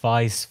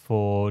advice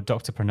for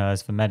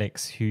doctorpreneurs, for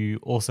medics who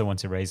also want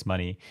to raise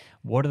money?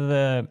 What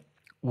are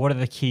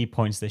the key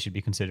points they should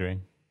be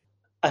considering?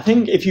 I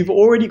think if you've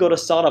already got a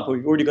startup or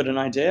you've already got an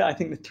idea, I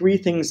think the three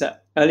things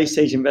that early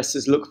stage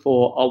investors look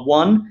for are: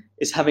 one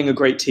is having a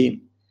great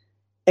team.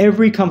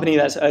 Every company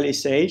that's early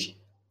stage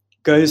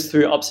goes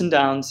through ups and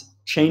downs,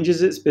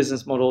 changes its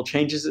business model,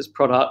 changes its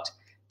product,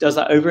 does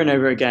that over and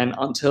over again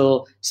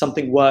until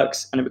something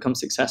works and it becomes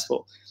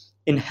successful.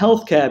 In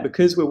healthcare,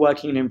 because we're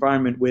working in an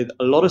environment with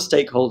a lot of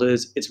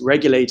stakeholders, it's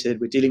regulated,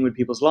 we're dealing with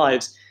people's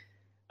lives,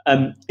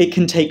 it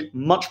can take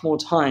much more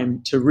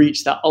time to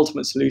reach that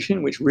ultimate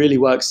solution, which really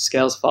works,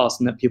 scales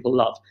fast, and that people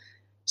love.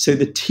 So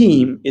the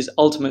team is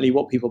ultimately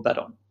what people bet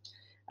on.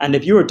 And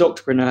if you're a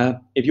doctorpreneur,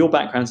 if your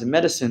background's in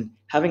medicine,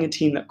 having a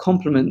team that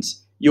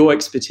complements your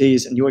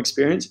expertise and your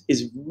experience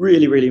is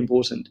really, really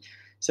important.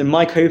 So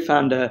my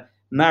co-founder,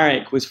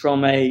 Marek, was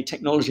from a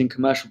technology and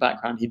commercial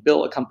background. He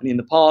built a company in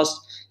the past.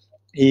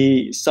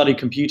 He studied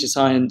computer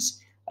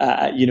science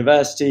at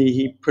university.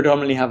 He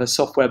predominantly have a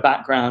software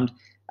background,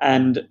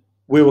 and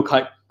we were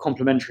quite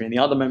complementary. And the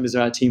other members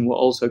of our team were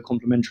also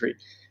complementary.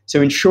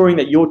 So ensuring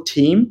that your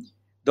team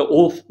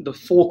the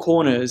four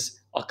corners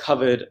are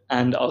covered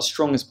and are as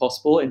strong as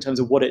possible in terms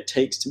of what it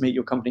takes to make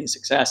your company a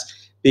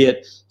success, be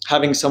it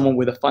having someone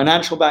with a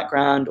financial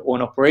background or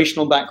an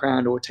operational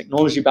background or a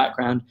technology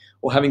background,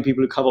 or having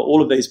people who cover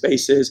all of those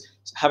bases,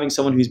 having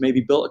someone who's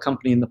maybe built a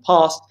company in the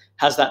past,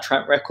 has that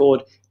track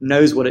record,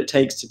 knows what it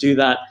takes to do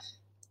that.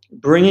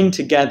 Bringing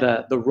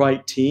together the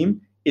right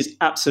team is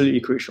absolutely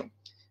crucial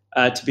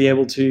to be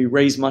able to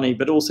raise money,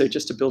 but also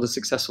just to build a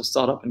successful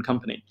startup and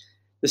company.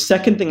 The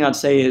second thing I'd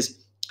say is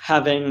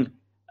having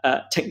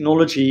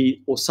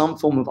technology or some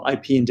form of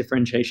IP and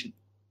differentiation.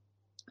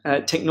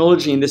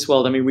 Technology in this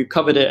world, I mean, we've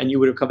covered it and you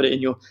would have covered it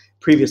in your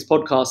previous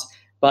podcast,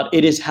 but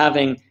it is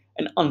having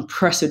an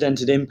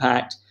unprecedented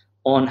impact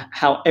on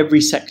how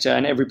every sector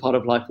and every part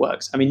of life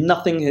works. I mean,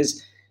 nothing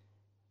has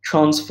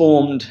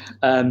transformed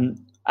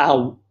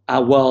our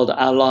world,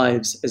 our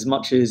lives, as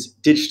much as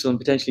digital and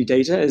potentially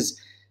data as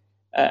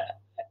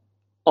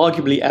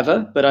arguably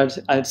ever, but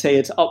I'd say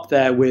it's up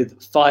there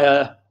with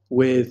fire,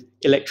 with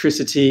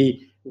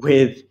electricity,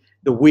 with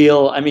the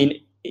wheel. I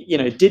mean,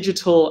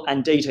 digital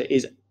and data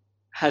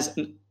has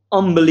an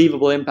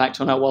unbelievable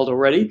impact on our world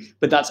already,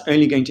 but that's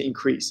only going to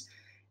increase.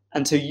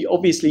 And so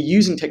obviously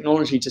using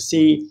technology to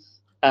see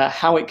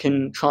how it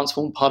can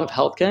transform part of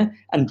healthcare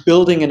and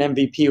building an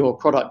MVP or a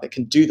product that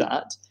can do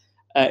that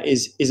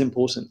is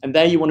important. And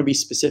there you want to be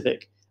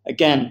specific.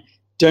 Again,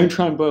 don't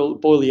try and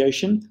boil the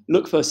ocean.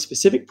 Look for a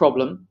specific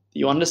problem that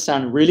you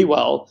understand really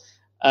well,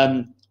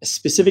 a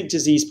specific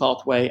disease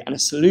pathway, and a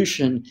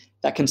solution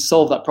that can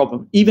solve that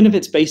problem, even if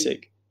it's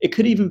basic. It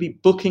could even be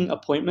booking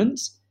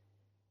appointments.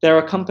 There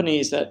are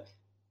companies that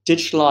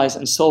digitalize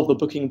and solve the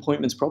booking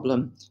appointments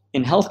problem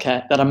in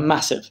healthcare that are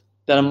massive,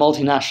 that are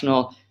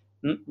multinational,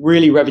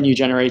 really revenue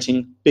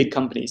generating big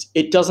companies.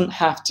 It doesn't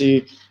have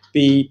to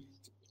be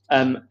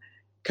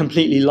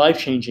completely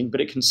life-changing, but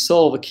it can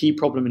solve a key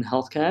problem in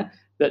healthcare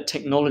that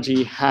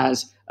technology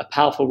has a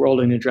powerful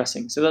role in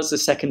addressing. So that's the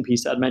second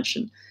piece that I'd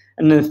mentioned.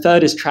 And then the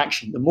third is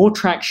traction. The more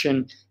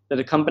traction that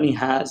a company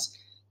has,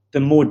 the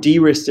more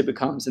de-risked it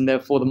becomes, and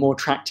therefore the more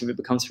attractive it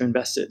becomes for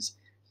investors.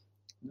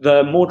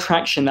 The more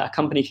traction that a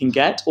company can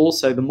get,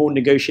 also the more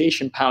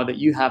negotiation power that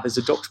you have as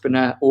a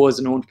doctorpreneur or as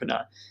an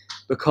entrepreneur.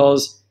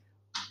 Because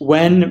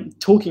when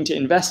talking to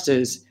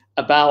investors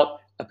about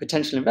a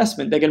potential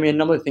investment, there are going to be a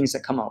number of things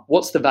that come up.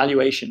 What's the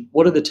valuation?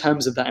 What are the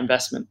terms of that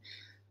investment?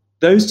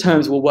 Those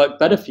terms will work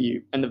better for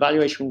you, and the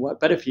valuation will work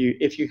better for you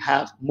if you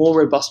have more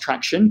robust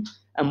traction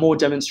and more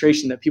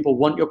demonstration that people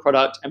want your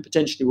product and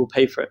potentially will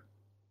pay for it.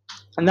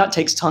 And that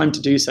takes time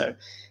to do so.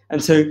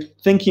 And so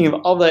thinking of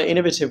other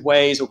innovative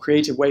ways or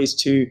creative ways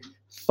to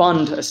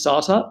fund a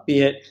startup, be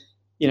it,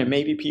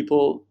 maybe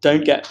people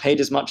don't get paid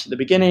as much at the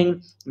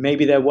beginning,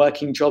 maybe they're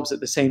working jobs at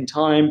the same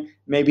time,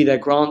 maybe there are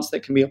grants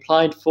that can be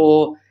applied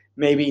for,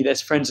 maybe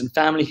there's friends and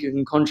family who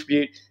can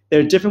contribute. There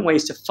are different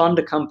ways to fund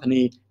a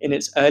company in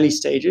its early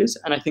stages.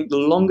 And I think the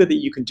longer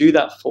that you can do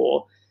that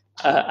for,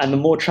 and the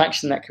more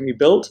traction that can be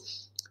built,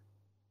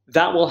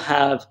 that will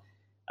have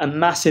a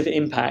massive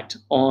impact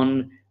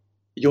on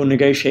your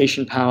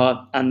negotiation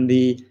power and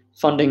the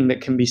funding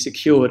that can be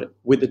secured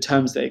with the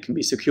terms that it can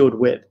be secured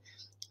with.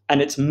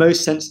 And it's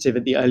most sensitive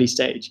at the early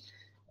stage.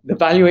 The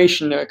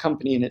valuation of a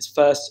company in its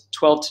first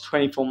 12 to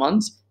 24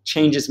 months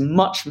changes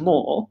much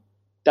more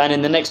than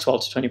in the next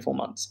 12 to 24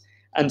 months.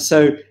 And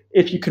so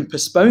if you can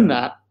postpone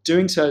that,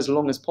 doing so as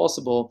long as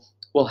possible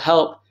will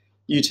help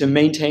you to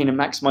maintain and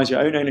maximize your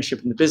own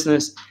ownership in the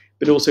business,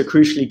 but also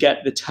crucially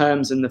get the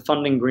terms and the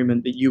funding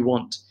agreement that you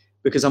want.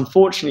 Because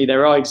unfortunately,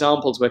 there are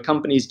examples where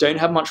companies don't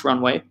have much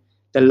runway,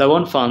 they're low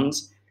on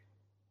funds,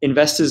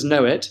 investors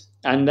know it,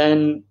 and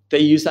then they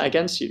use that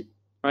against you,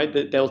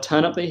 right? They'll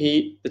turn up the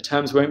heat, the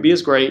terms won't be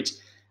as great,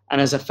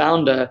 and as a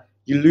founder,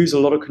 you lose a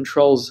lot of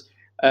controls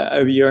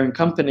over your own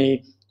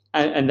company,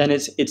 and then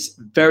it's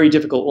very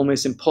difficult,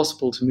 almost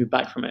impossible to move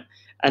back from it.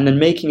 And then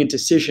making a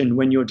decision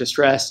when you're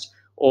distressed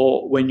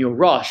or when you're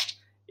rushed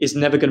is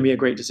never going to be a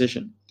great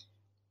decision.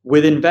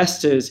 With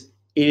investors,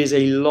 it is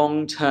a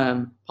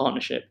long-term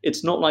partnership.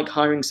 It's not like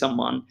hiring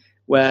someone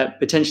where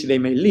potentially they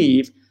may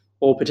leave,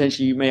 or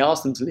potentially you may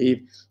ask them to leave,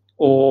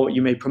 or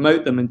you may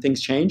promote them and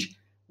things change.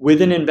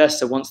 With an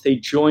investor, once they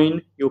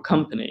join your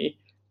company,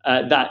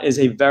 that is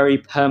a very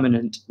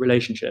permanent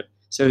relationship.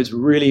 So it's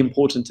really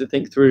important to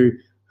think through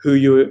who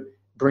you're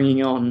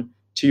bringing on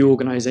to your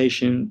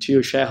organization, to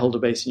your shareholder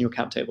base and your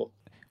cap table.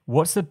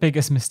 What's the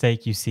biggest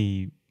mistake you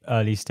see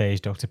early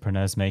stage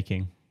doctorpreneurs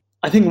making?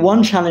 I think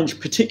one challenge,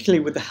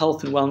 particularly with the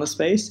health and wellness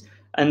space,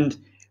 and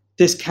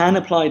this can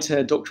apply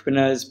to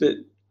doctorpreneurs, but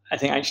I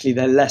think actually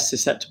they're less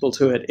susceptible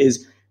to it,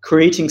 is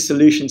creating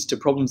solutions to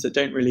problems that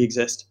don't really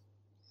exist.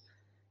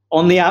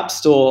 On the App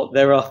Store,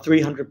 there are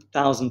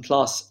 300,000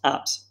 plus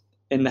apps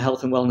in the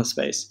health and wellness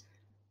space.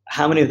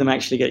 How many of them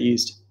actually get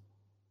used?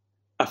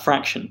 A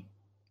fraction,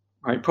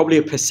 right? Probably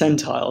a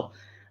percentile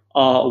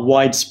are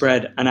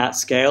widespread and at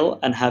scale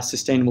and have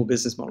sustainable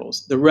business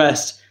models. The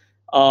rest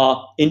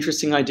are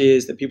interesting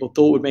ideas that people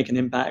thought would make an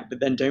impact, but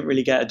then don't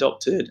really get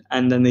adopted,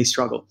 and then they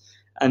struggle,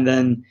 and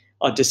then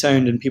are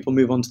disowned, and people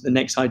move on to the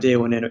next idea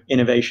or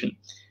innovation.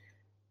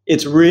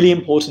 it's really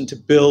important to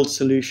build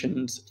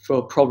solutions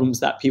for problems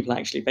that people are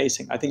actually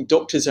facing. I think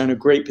doctors are in a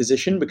great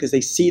position because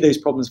they see those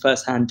problems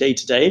firsthand day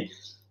to day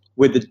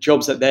with the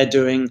jobs that they're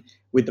doing,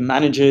 with the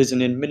managers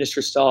and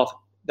administrative staff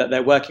that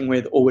they're working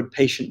with, or with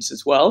patients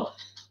as well.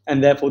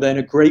 And therefore, they're in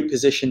a great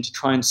position to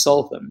try and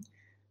solve them.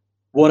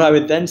 What I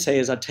would then say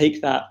is I'd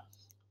take that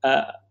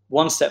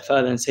one step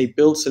further and say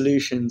build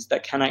solutions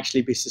that can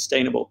actually be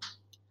sustainable.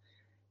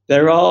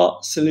 There are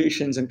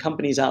solutions and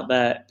companies out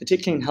there,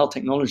 particularly in health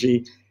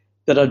technology,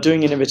 that are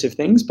doing innovative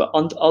things, but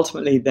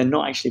ultimately they're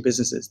not actually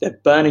businesses. They're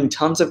burning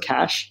tons of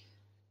cash,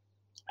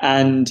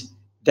 and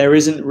there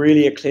isn't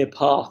really a clear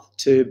path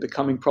to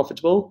becoming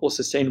profitable or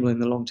sustainable in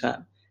the long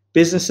term.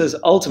 Businesses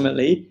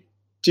ultimately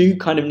do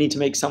kind of need to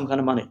make some kind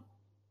of money,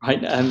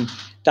 right?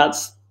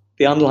 That's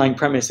the underlying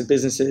premise of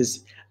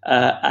businesses.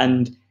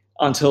 And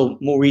until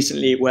more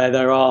recently, where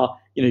there are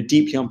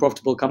deeply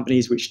unprofitable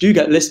companies which do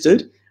get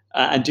listed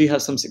and do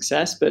have some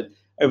success, but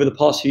over the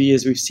past few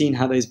years, we've seen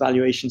how those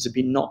valuations have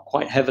been knocked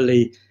quite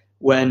heavily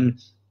when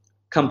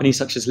companies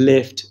such as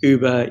Lyft,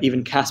 Uber,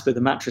 even Casper, the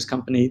mattress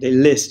company, they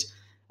list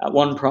at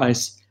one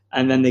price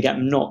and then they get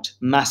knocked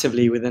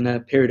massively within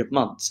a period of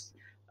months.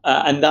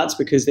 And that's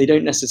because they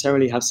don't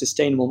necessarily have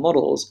sustainable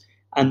models,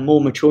 and more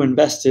mature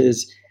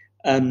investors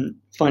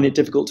find it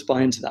difficult to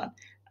buy into that.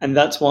 And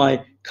that's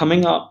why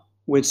coming up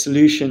with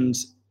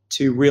solutions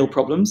to real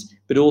problems,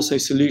 but also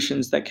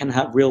solutions that can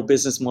have real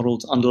business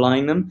models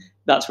underlying them,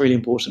 that's really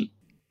important.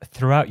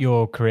 Throughout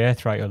your career,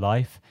 throughout your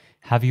life,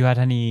 have you had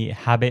any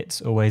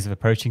habits or ways of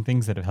approaching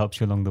things that have helped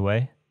you along the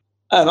way?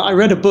 I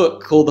read a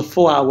book called The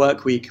 4-Hour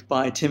Workweek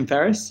by Tim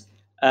Ferriss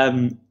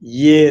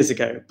years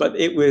ago, but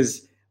it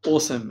was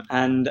awesome.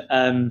 And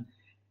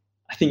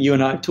I think you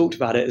and I have talked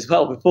about it as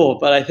well before,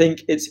 but I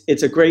think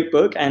it's a great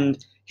book.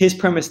 And his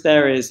premise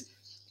there is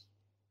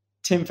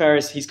Tim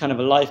Ferriss, he's kind of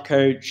a life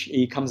coach.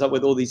 He comes up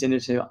with all these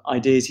innovative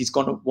ideas. He's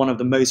got one of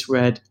the most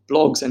read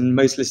blogs and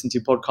most listened to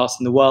podcasts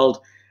in the world.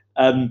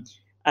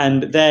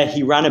 And there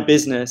he ran a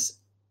business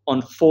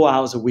on 4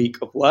 hours a week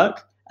of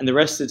work. And the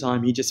rest of the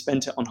time, he just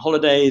spent it on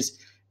holidays,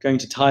 going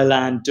to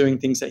Thailand, doing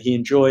things that he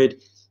enjoyed.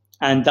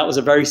 And that was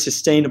a very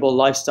sustainable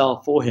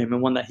lifestyle for him,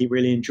 and one that he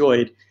really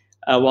enjoyed,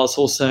 whilst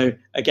also,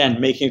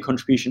 again, making a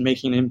contribution,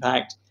 making an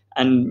impact,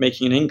 and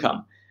making an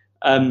income.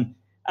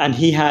 And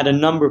he had a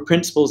number of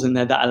principles in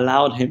there that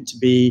allowed him to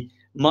be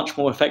much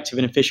more effective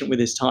and efficient with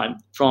his time,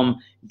 from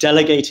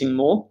delegating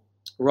more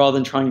rather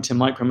than trying to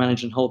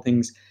micromanage and hold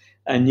things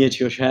near to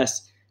your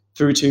chest,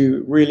 through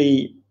to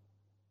really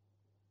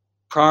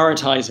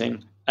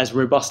prioritizing as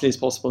robustly as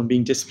possible and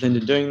being disciplined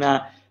in doing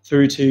that,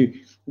 through to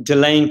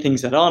delaying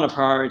things that aren't a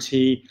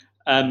priority,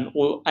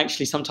 or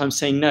actually sometimes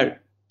saying no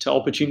to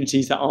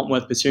opportunities that aren't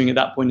worth pursuing at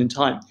that point in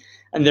time.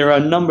 And there are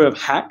a number of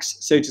hacks,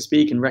 so to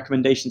speak, and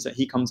recommendations that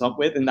he comes up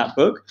with in that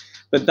book,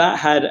 but that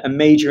had a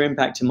major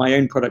impact in my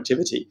own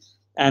productivity.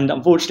 And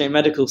unfortunately, in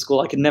medical school,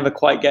 I could never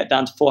quite get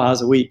down to 4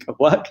 hours a week of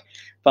work,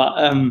 but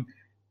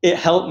it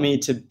helped me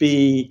to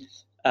be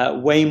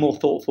way more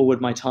thoughtful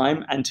with my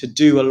time and to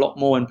do a lot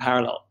more in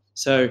parallel.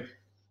 So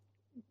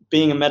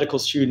being a medical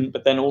student,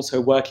 but then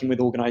also working with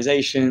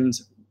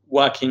organizations,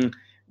 working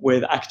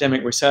with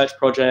academic research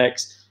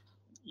projects.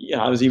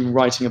 I was even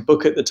writing a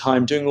book at the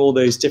time, doing all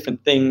those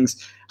different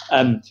things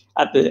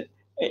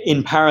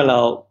in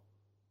parallel.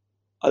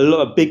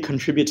 A big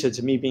contributor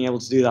to me being able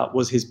to do that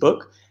was his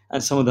book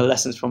and some of the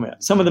lessons from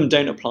it. Some of them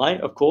don't apply,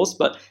 of course,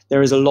 but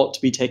there is a lot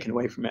to be taken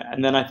away from it.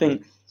 And then I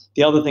think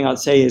the other thing I'd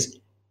say is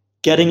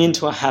getting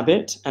into a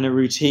habit and a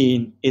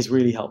routine is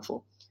really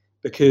helpful,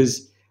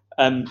 because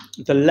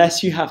the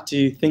less you have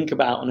to think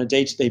about on a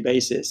day-to-day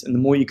basis and the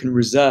more you can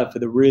reserve for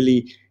the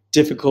really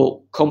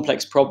difficult,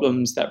 complex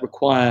problems that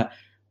require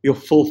your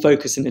full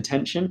focus and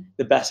attention,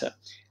 the better.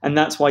 And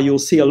that's why you'll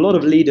see a lot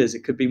of leaders.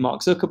 It could be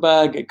Mark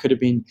Zuckerberg, it could have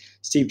been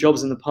Steve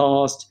Jobs in the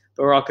past,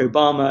 Barack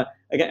Obama.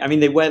 Again, I mean,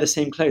 they wear the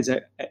same clothes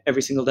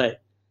every single day.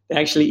 They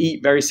actually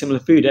eat very similar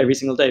food every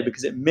single day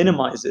because it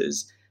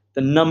minimizes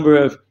the number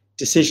of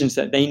decisions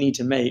that they need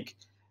to make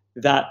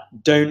that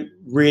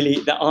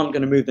aren't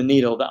going to move the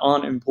needle, that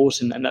aren't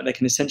important, and that they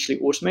can essentially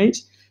automate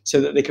so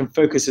that they can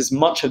focus as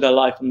much of their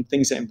life on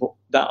things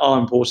that are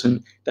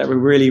important, that will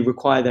really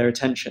require their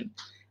attention.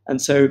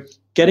 And so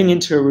getting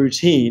into a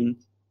routine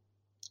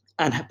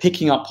and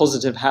picking up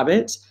positive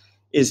habits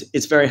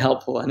is very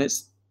helpful. And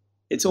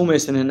it's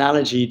almost an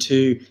analogy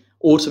to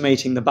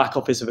automating the back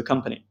office of a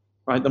company,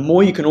 right? The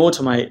more you can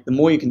automate, the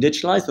more you can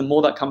digitalize, the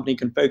more that company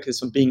can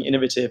focus on being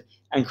innovative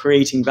and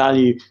creating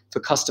value for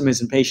customers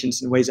and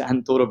patients in ways it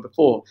hadn't thought of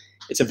before.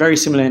 It's a very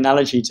similar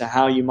analogy to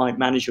how you might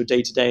manage your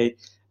day-to-day,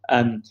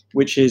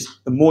 which is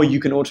the more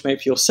you can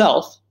automate for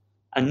yourself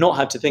and not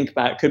have to think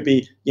about it. Could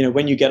be,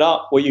 when you get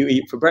up, what you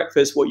eat for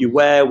breakfast, what you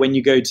wear, when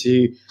you go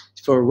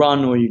for a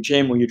run or you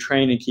gym or you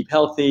train and keep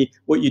healthy,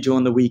 what you do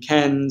on the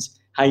weekends,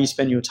 how you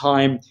spend your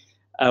time,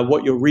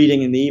 what you're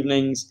reading in the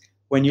evenings,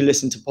 when you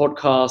listen to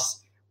podcasts,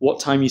 what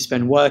time you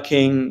spend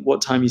working, what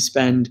time you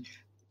spend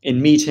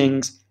in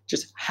meetings,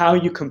 just how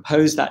you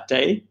compose that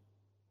day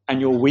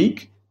and your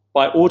week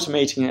by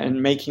automating it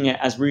and making it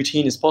as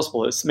routine as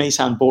possible, it may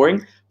sound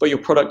boring, but your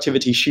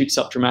productivity shoots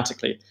up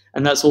dramatically.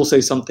 And that's also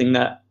something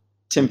that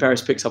Tim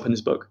Ferriss picks up in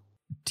his book.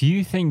 Do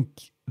you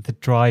think the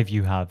drive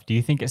you have, do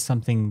you think it's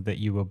something that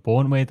you were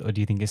born with, or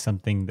do you think it's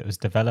something that was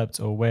developed,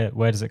 or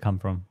where does it come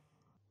from?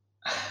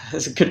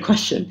 That's a good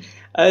question.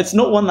 It's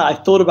not one that I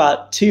thought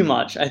about too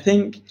much.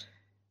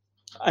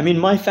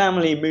 My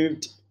family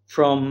moved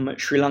from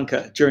Sri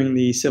Lanka during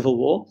the Civil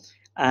War,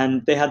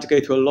 and they had to go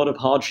through a lot of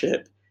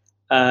hardship,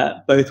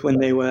 both when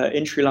they were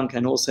in Sri Lanka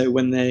and also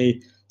when they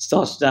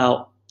started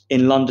out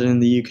in London in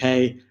the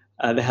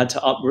UK. They had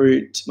to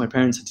uproot. My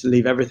parents had to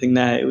leave everything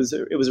there. It was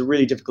a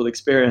really difficult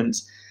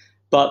experience,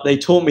 but they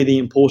taught me the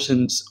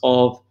importance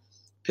of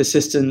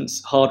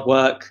persistence, hard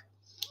work,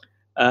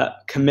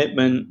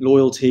 commitment,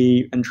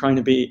 loyalty, and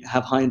trying to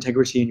have high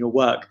integrity in your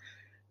work.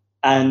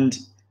 And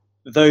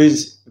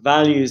those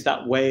values,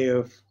 that way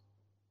of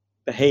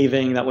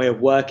behaving, that way of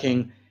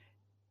working,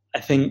 I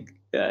think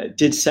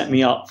did set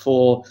me up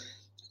for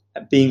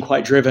being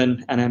quite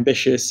driven and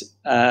ambitious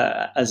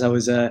as I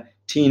was a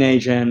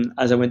teenager and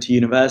as I went to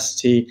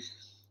university.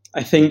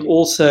 I think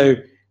also,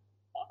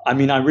 I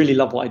really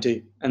love what I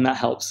do, and that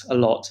helps a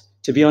lot.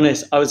 To be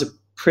honest, I was a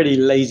pretty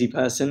lazy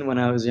person when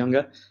I was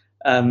younger.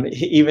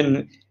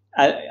 Even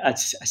I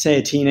say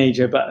a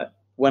teenager, but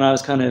when I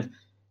was kind of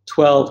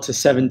 12 to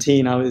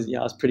 17, I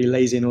was pretty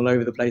lazy and all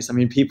over the place.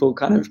 People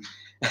kind of,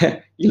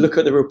 you look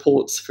at the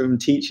reports from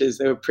teachers,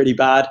 they were pretty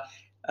bad.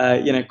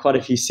 Quite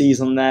a few C's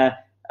on there.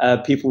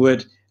 People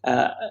would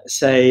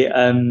say,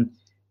 are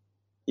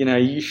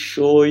you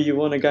sure you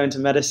want to go into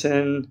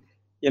medicine?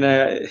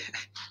 Are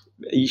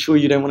you sure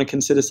you don't want to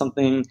consider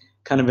something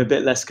kind of a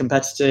bit less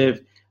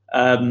competitive?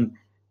 I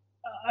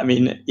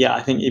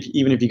think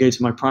even if you go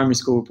to my primary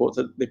school reports,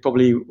 they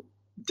probably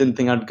didn't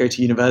think I'd go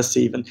to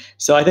university even.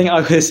 So I think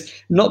I was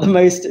not the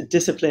most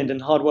disciplined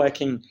and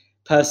hardworking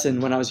person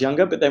when I was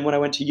younger. But then when I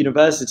went to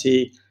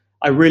university,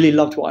 I really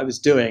loved what I was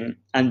doing,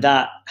 and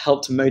that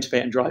helped to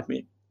motivate and drive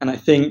me. And I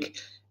think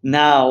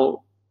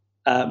now,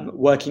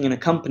 working in a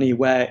company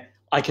where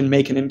I can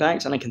make an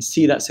impact and I can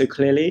see that so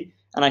clearly,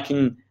 and I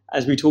can,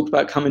 as we talked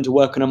about, come into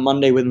work on a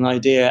Monday with an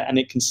idea, and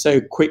it can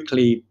so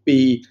quickly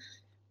be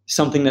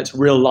something that's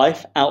real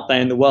life out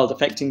there in the world,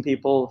 affecting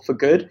people for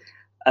good.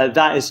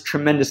 That is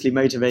tremendously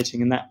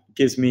motivating, and that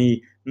gives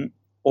me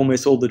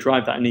almost all the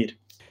drive that I need.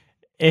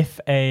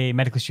 If a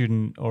medical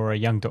student or a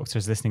young doctor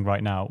is listening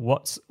right now,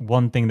 what's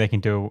one thing they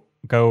can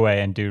go away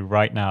and do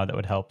right now that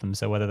would help them?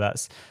 So whether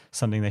that's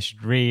something they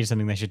should read,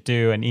 something they should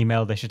do, an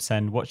email they should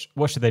send, what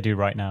should they do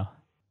right now?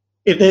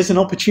 If there's an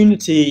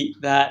opportunity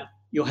that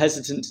you're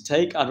hesitant to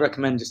take, I'd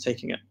recommend just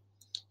taking it.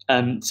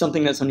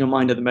 Something that's on your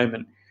mind at the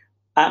moment.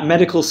 At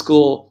medical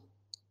school,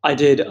 I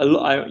did a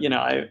lot.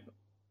 I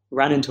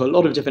ran into a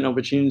lot of different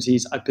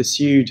opportunities. I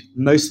pursued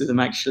most of them,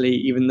 actually,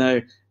 even though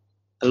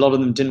a lot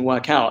of them didn't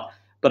work out.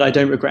 But I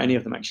don't regret any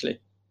of them, actually.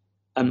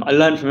 I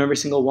learned from every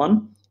single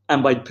one.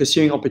 And by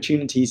pursuing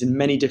opportunities in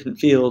many different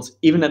fields,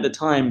 even at the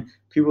time,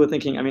 people were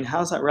thinking,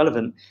 how's that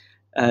relevant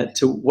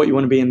to what you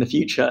want to be in the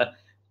future?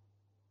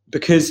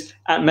 Because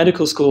at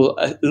medical school,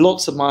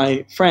 lots of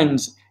my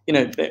friends,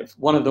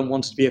 one of them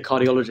wanted to be a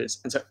cardiologist.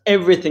 And so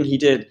everything he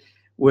did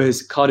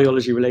was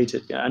cardiology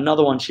related.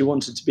 Another one, she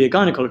wanted to be a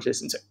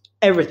gynecologist. And so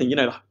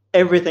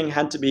everything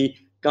had to be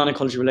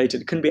gynecology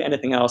related. It couldn't be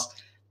anything else.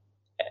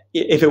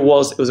 If it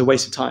was a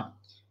waste of time,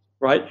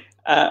 right?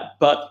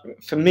 But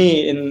for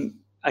me, in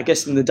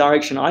the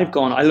direction I've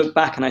gone, I look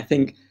back and I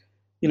think,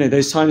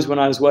 those times when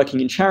I was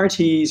working in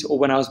charities or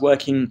when I was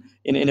working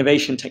in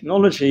innovation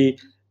technology,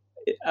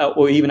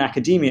 or even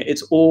academia,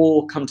 it's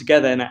all come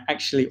together, and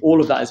actually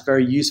all of that is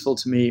very useful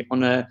to me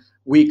on a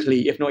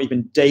weekly, if not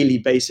even daily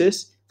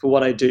basis for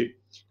what I do.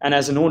 And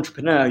as an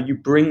entrepreneur, you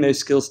bring those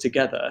skills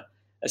together,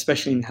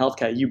 especially in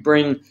healthcare. You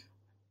bring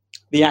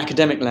the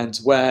academic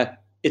lens where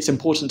it's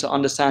important to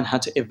understand how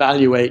to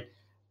evaluate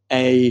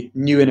a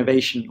new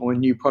innovation or a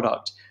new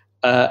product.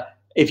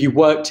 If you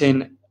worked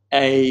in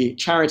a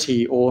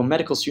charity or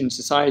medical student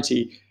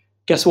society,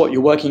 guess what?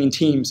 You're working in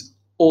teams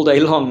all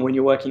day long when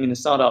you're working in a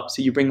startup, so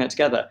you bring that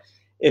together.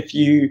 If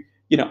you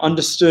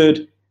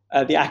understood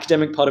the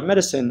academic part of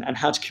medicine and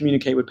how to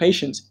communicate with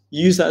patients,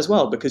 use that as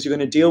well, because you're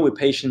going to deal with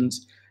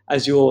patients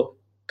as you're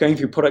going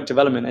through product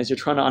development, as you're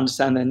trying to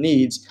understand their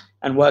needs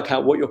and work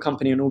out what your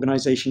company and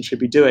organization should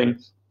be doing.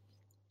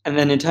 And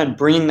then in turn,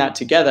 bringing that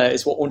together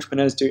is what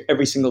entrepreneurs do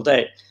every single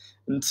day.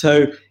 And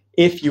so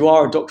if you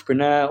are a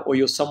doctorpreneur or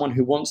you're someone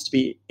who wants to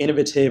be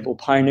innovative or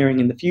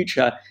pioneering in the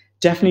future,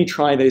 definitely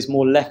try those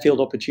more left field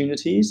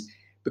opportunities,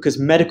 because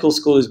medical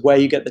school is where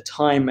you get the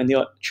time and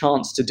the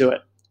chance to do it.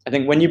 I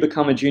think when you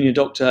become a junior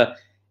doctor,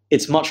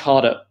 it's much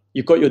harder.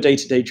 You've got your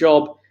day-to-day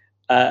job,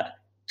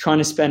 trying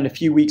to spend a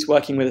few weeks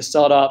working with a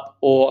startup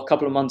or a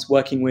couple of months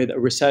working with a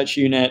research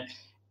unit.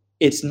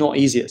 It's not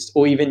easiest.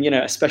 Or even,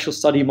 a special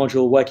study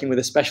module working with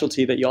a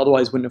specialty that you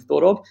otherwise wouldn't have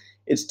thought of.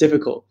 It's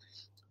difficult.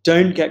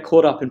 Don't get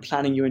caught up in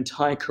planning your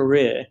entire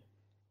career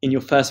in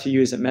your first few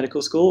years at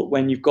medical school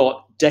when you've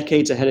got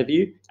decades ahead of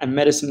you and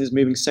medicine is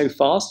moving so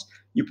fast.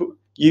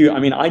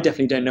 I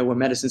definitely don't know where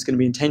medicine's going to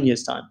be in 10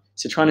 years' time.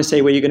 So trying to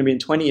say where you're going to be in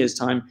 20 years'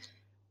 time,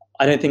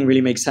 I don't think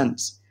really makes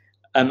sense.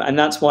 And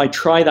that's why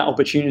try that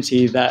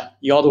opportunity that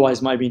you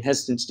otherwise might be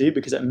hesitant to do,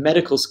 because at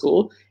medical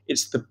school,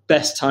 it's the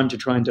best time to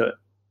try and do it.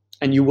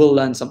 And you will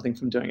learn something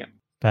from doing it.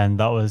 Ben,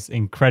 that was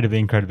incredibly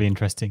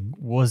interesting.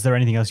 Was there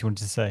anything else you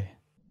wanted to say?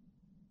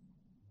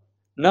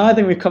 No, I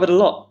think we've covered a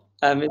lot.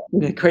 It's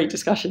been a great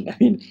discussion. I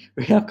mean,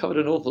 we have covered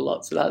an awful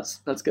lot, so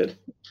that's good.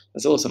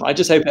 That's awesome. I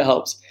just hope it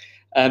helps.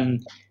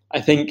 I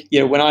think,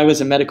 when I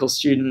was a medical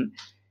student,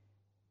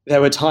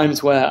 there were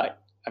times where,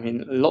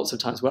 lots of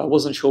times where I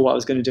wasn't sure what I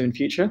was going to do in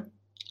future,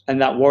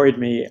 and that worried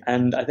me.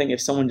 And I think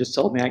if someone just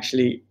told me,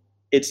 actually,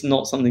 it's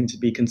not something to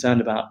be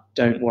concerned about,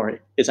 don't worry.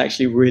 It's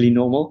actually really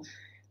normal.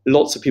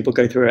 Lots of people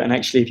go through it, and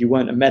actually, if you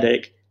weren't a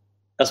medic,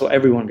 that's what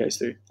everyone goes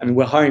through. I mean,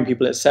 we're hiring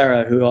people at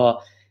Sera who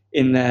are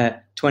in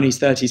their 20s,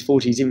 30s,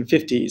 40s, even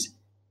 50s.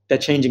 They're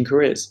changing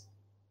careers.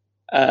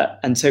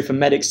 And so for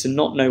medics to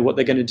not know what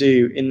they're going to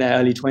do in their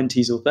early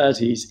 20s or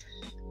 30s,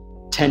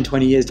 10,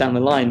 20 years down the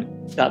line,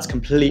 that's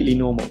completely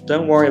normal.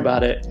 Don't worry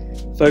about it.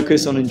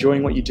 Focus on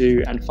enjoying what you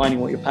do and finding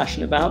what you're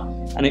passionate about,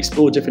 and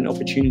explore different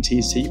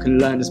opportunities so you can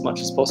learn as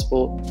much as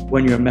possible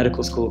when you're in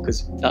medical school,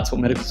 because that's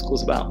what medical school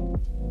is about.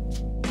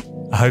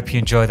 I hope you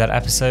enjoyed that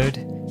episode.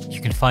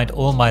 You can find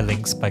all my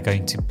links by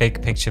going to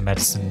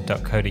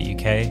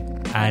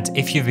bigpicturemedicine.co.uk. And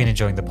if you've been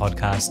enjoying the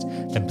podcast,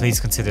 then please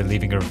consider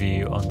leaving a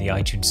review on the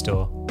iTunes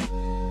store.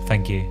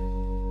 Thank you.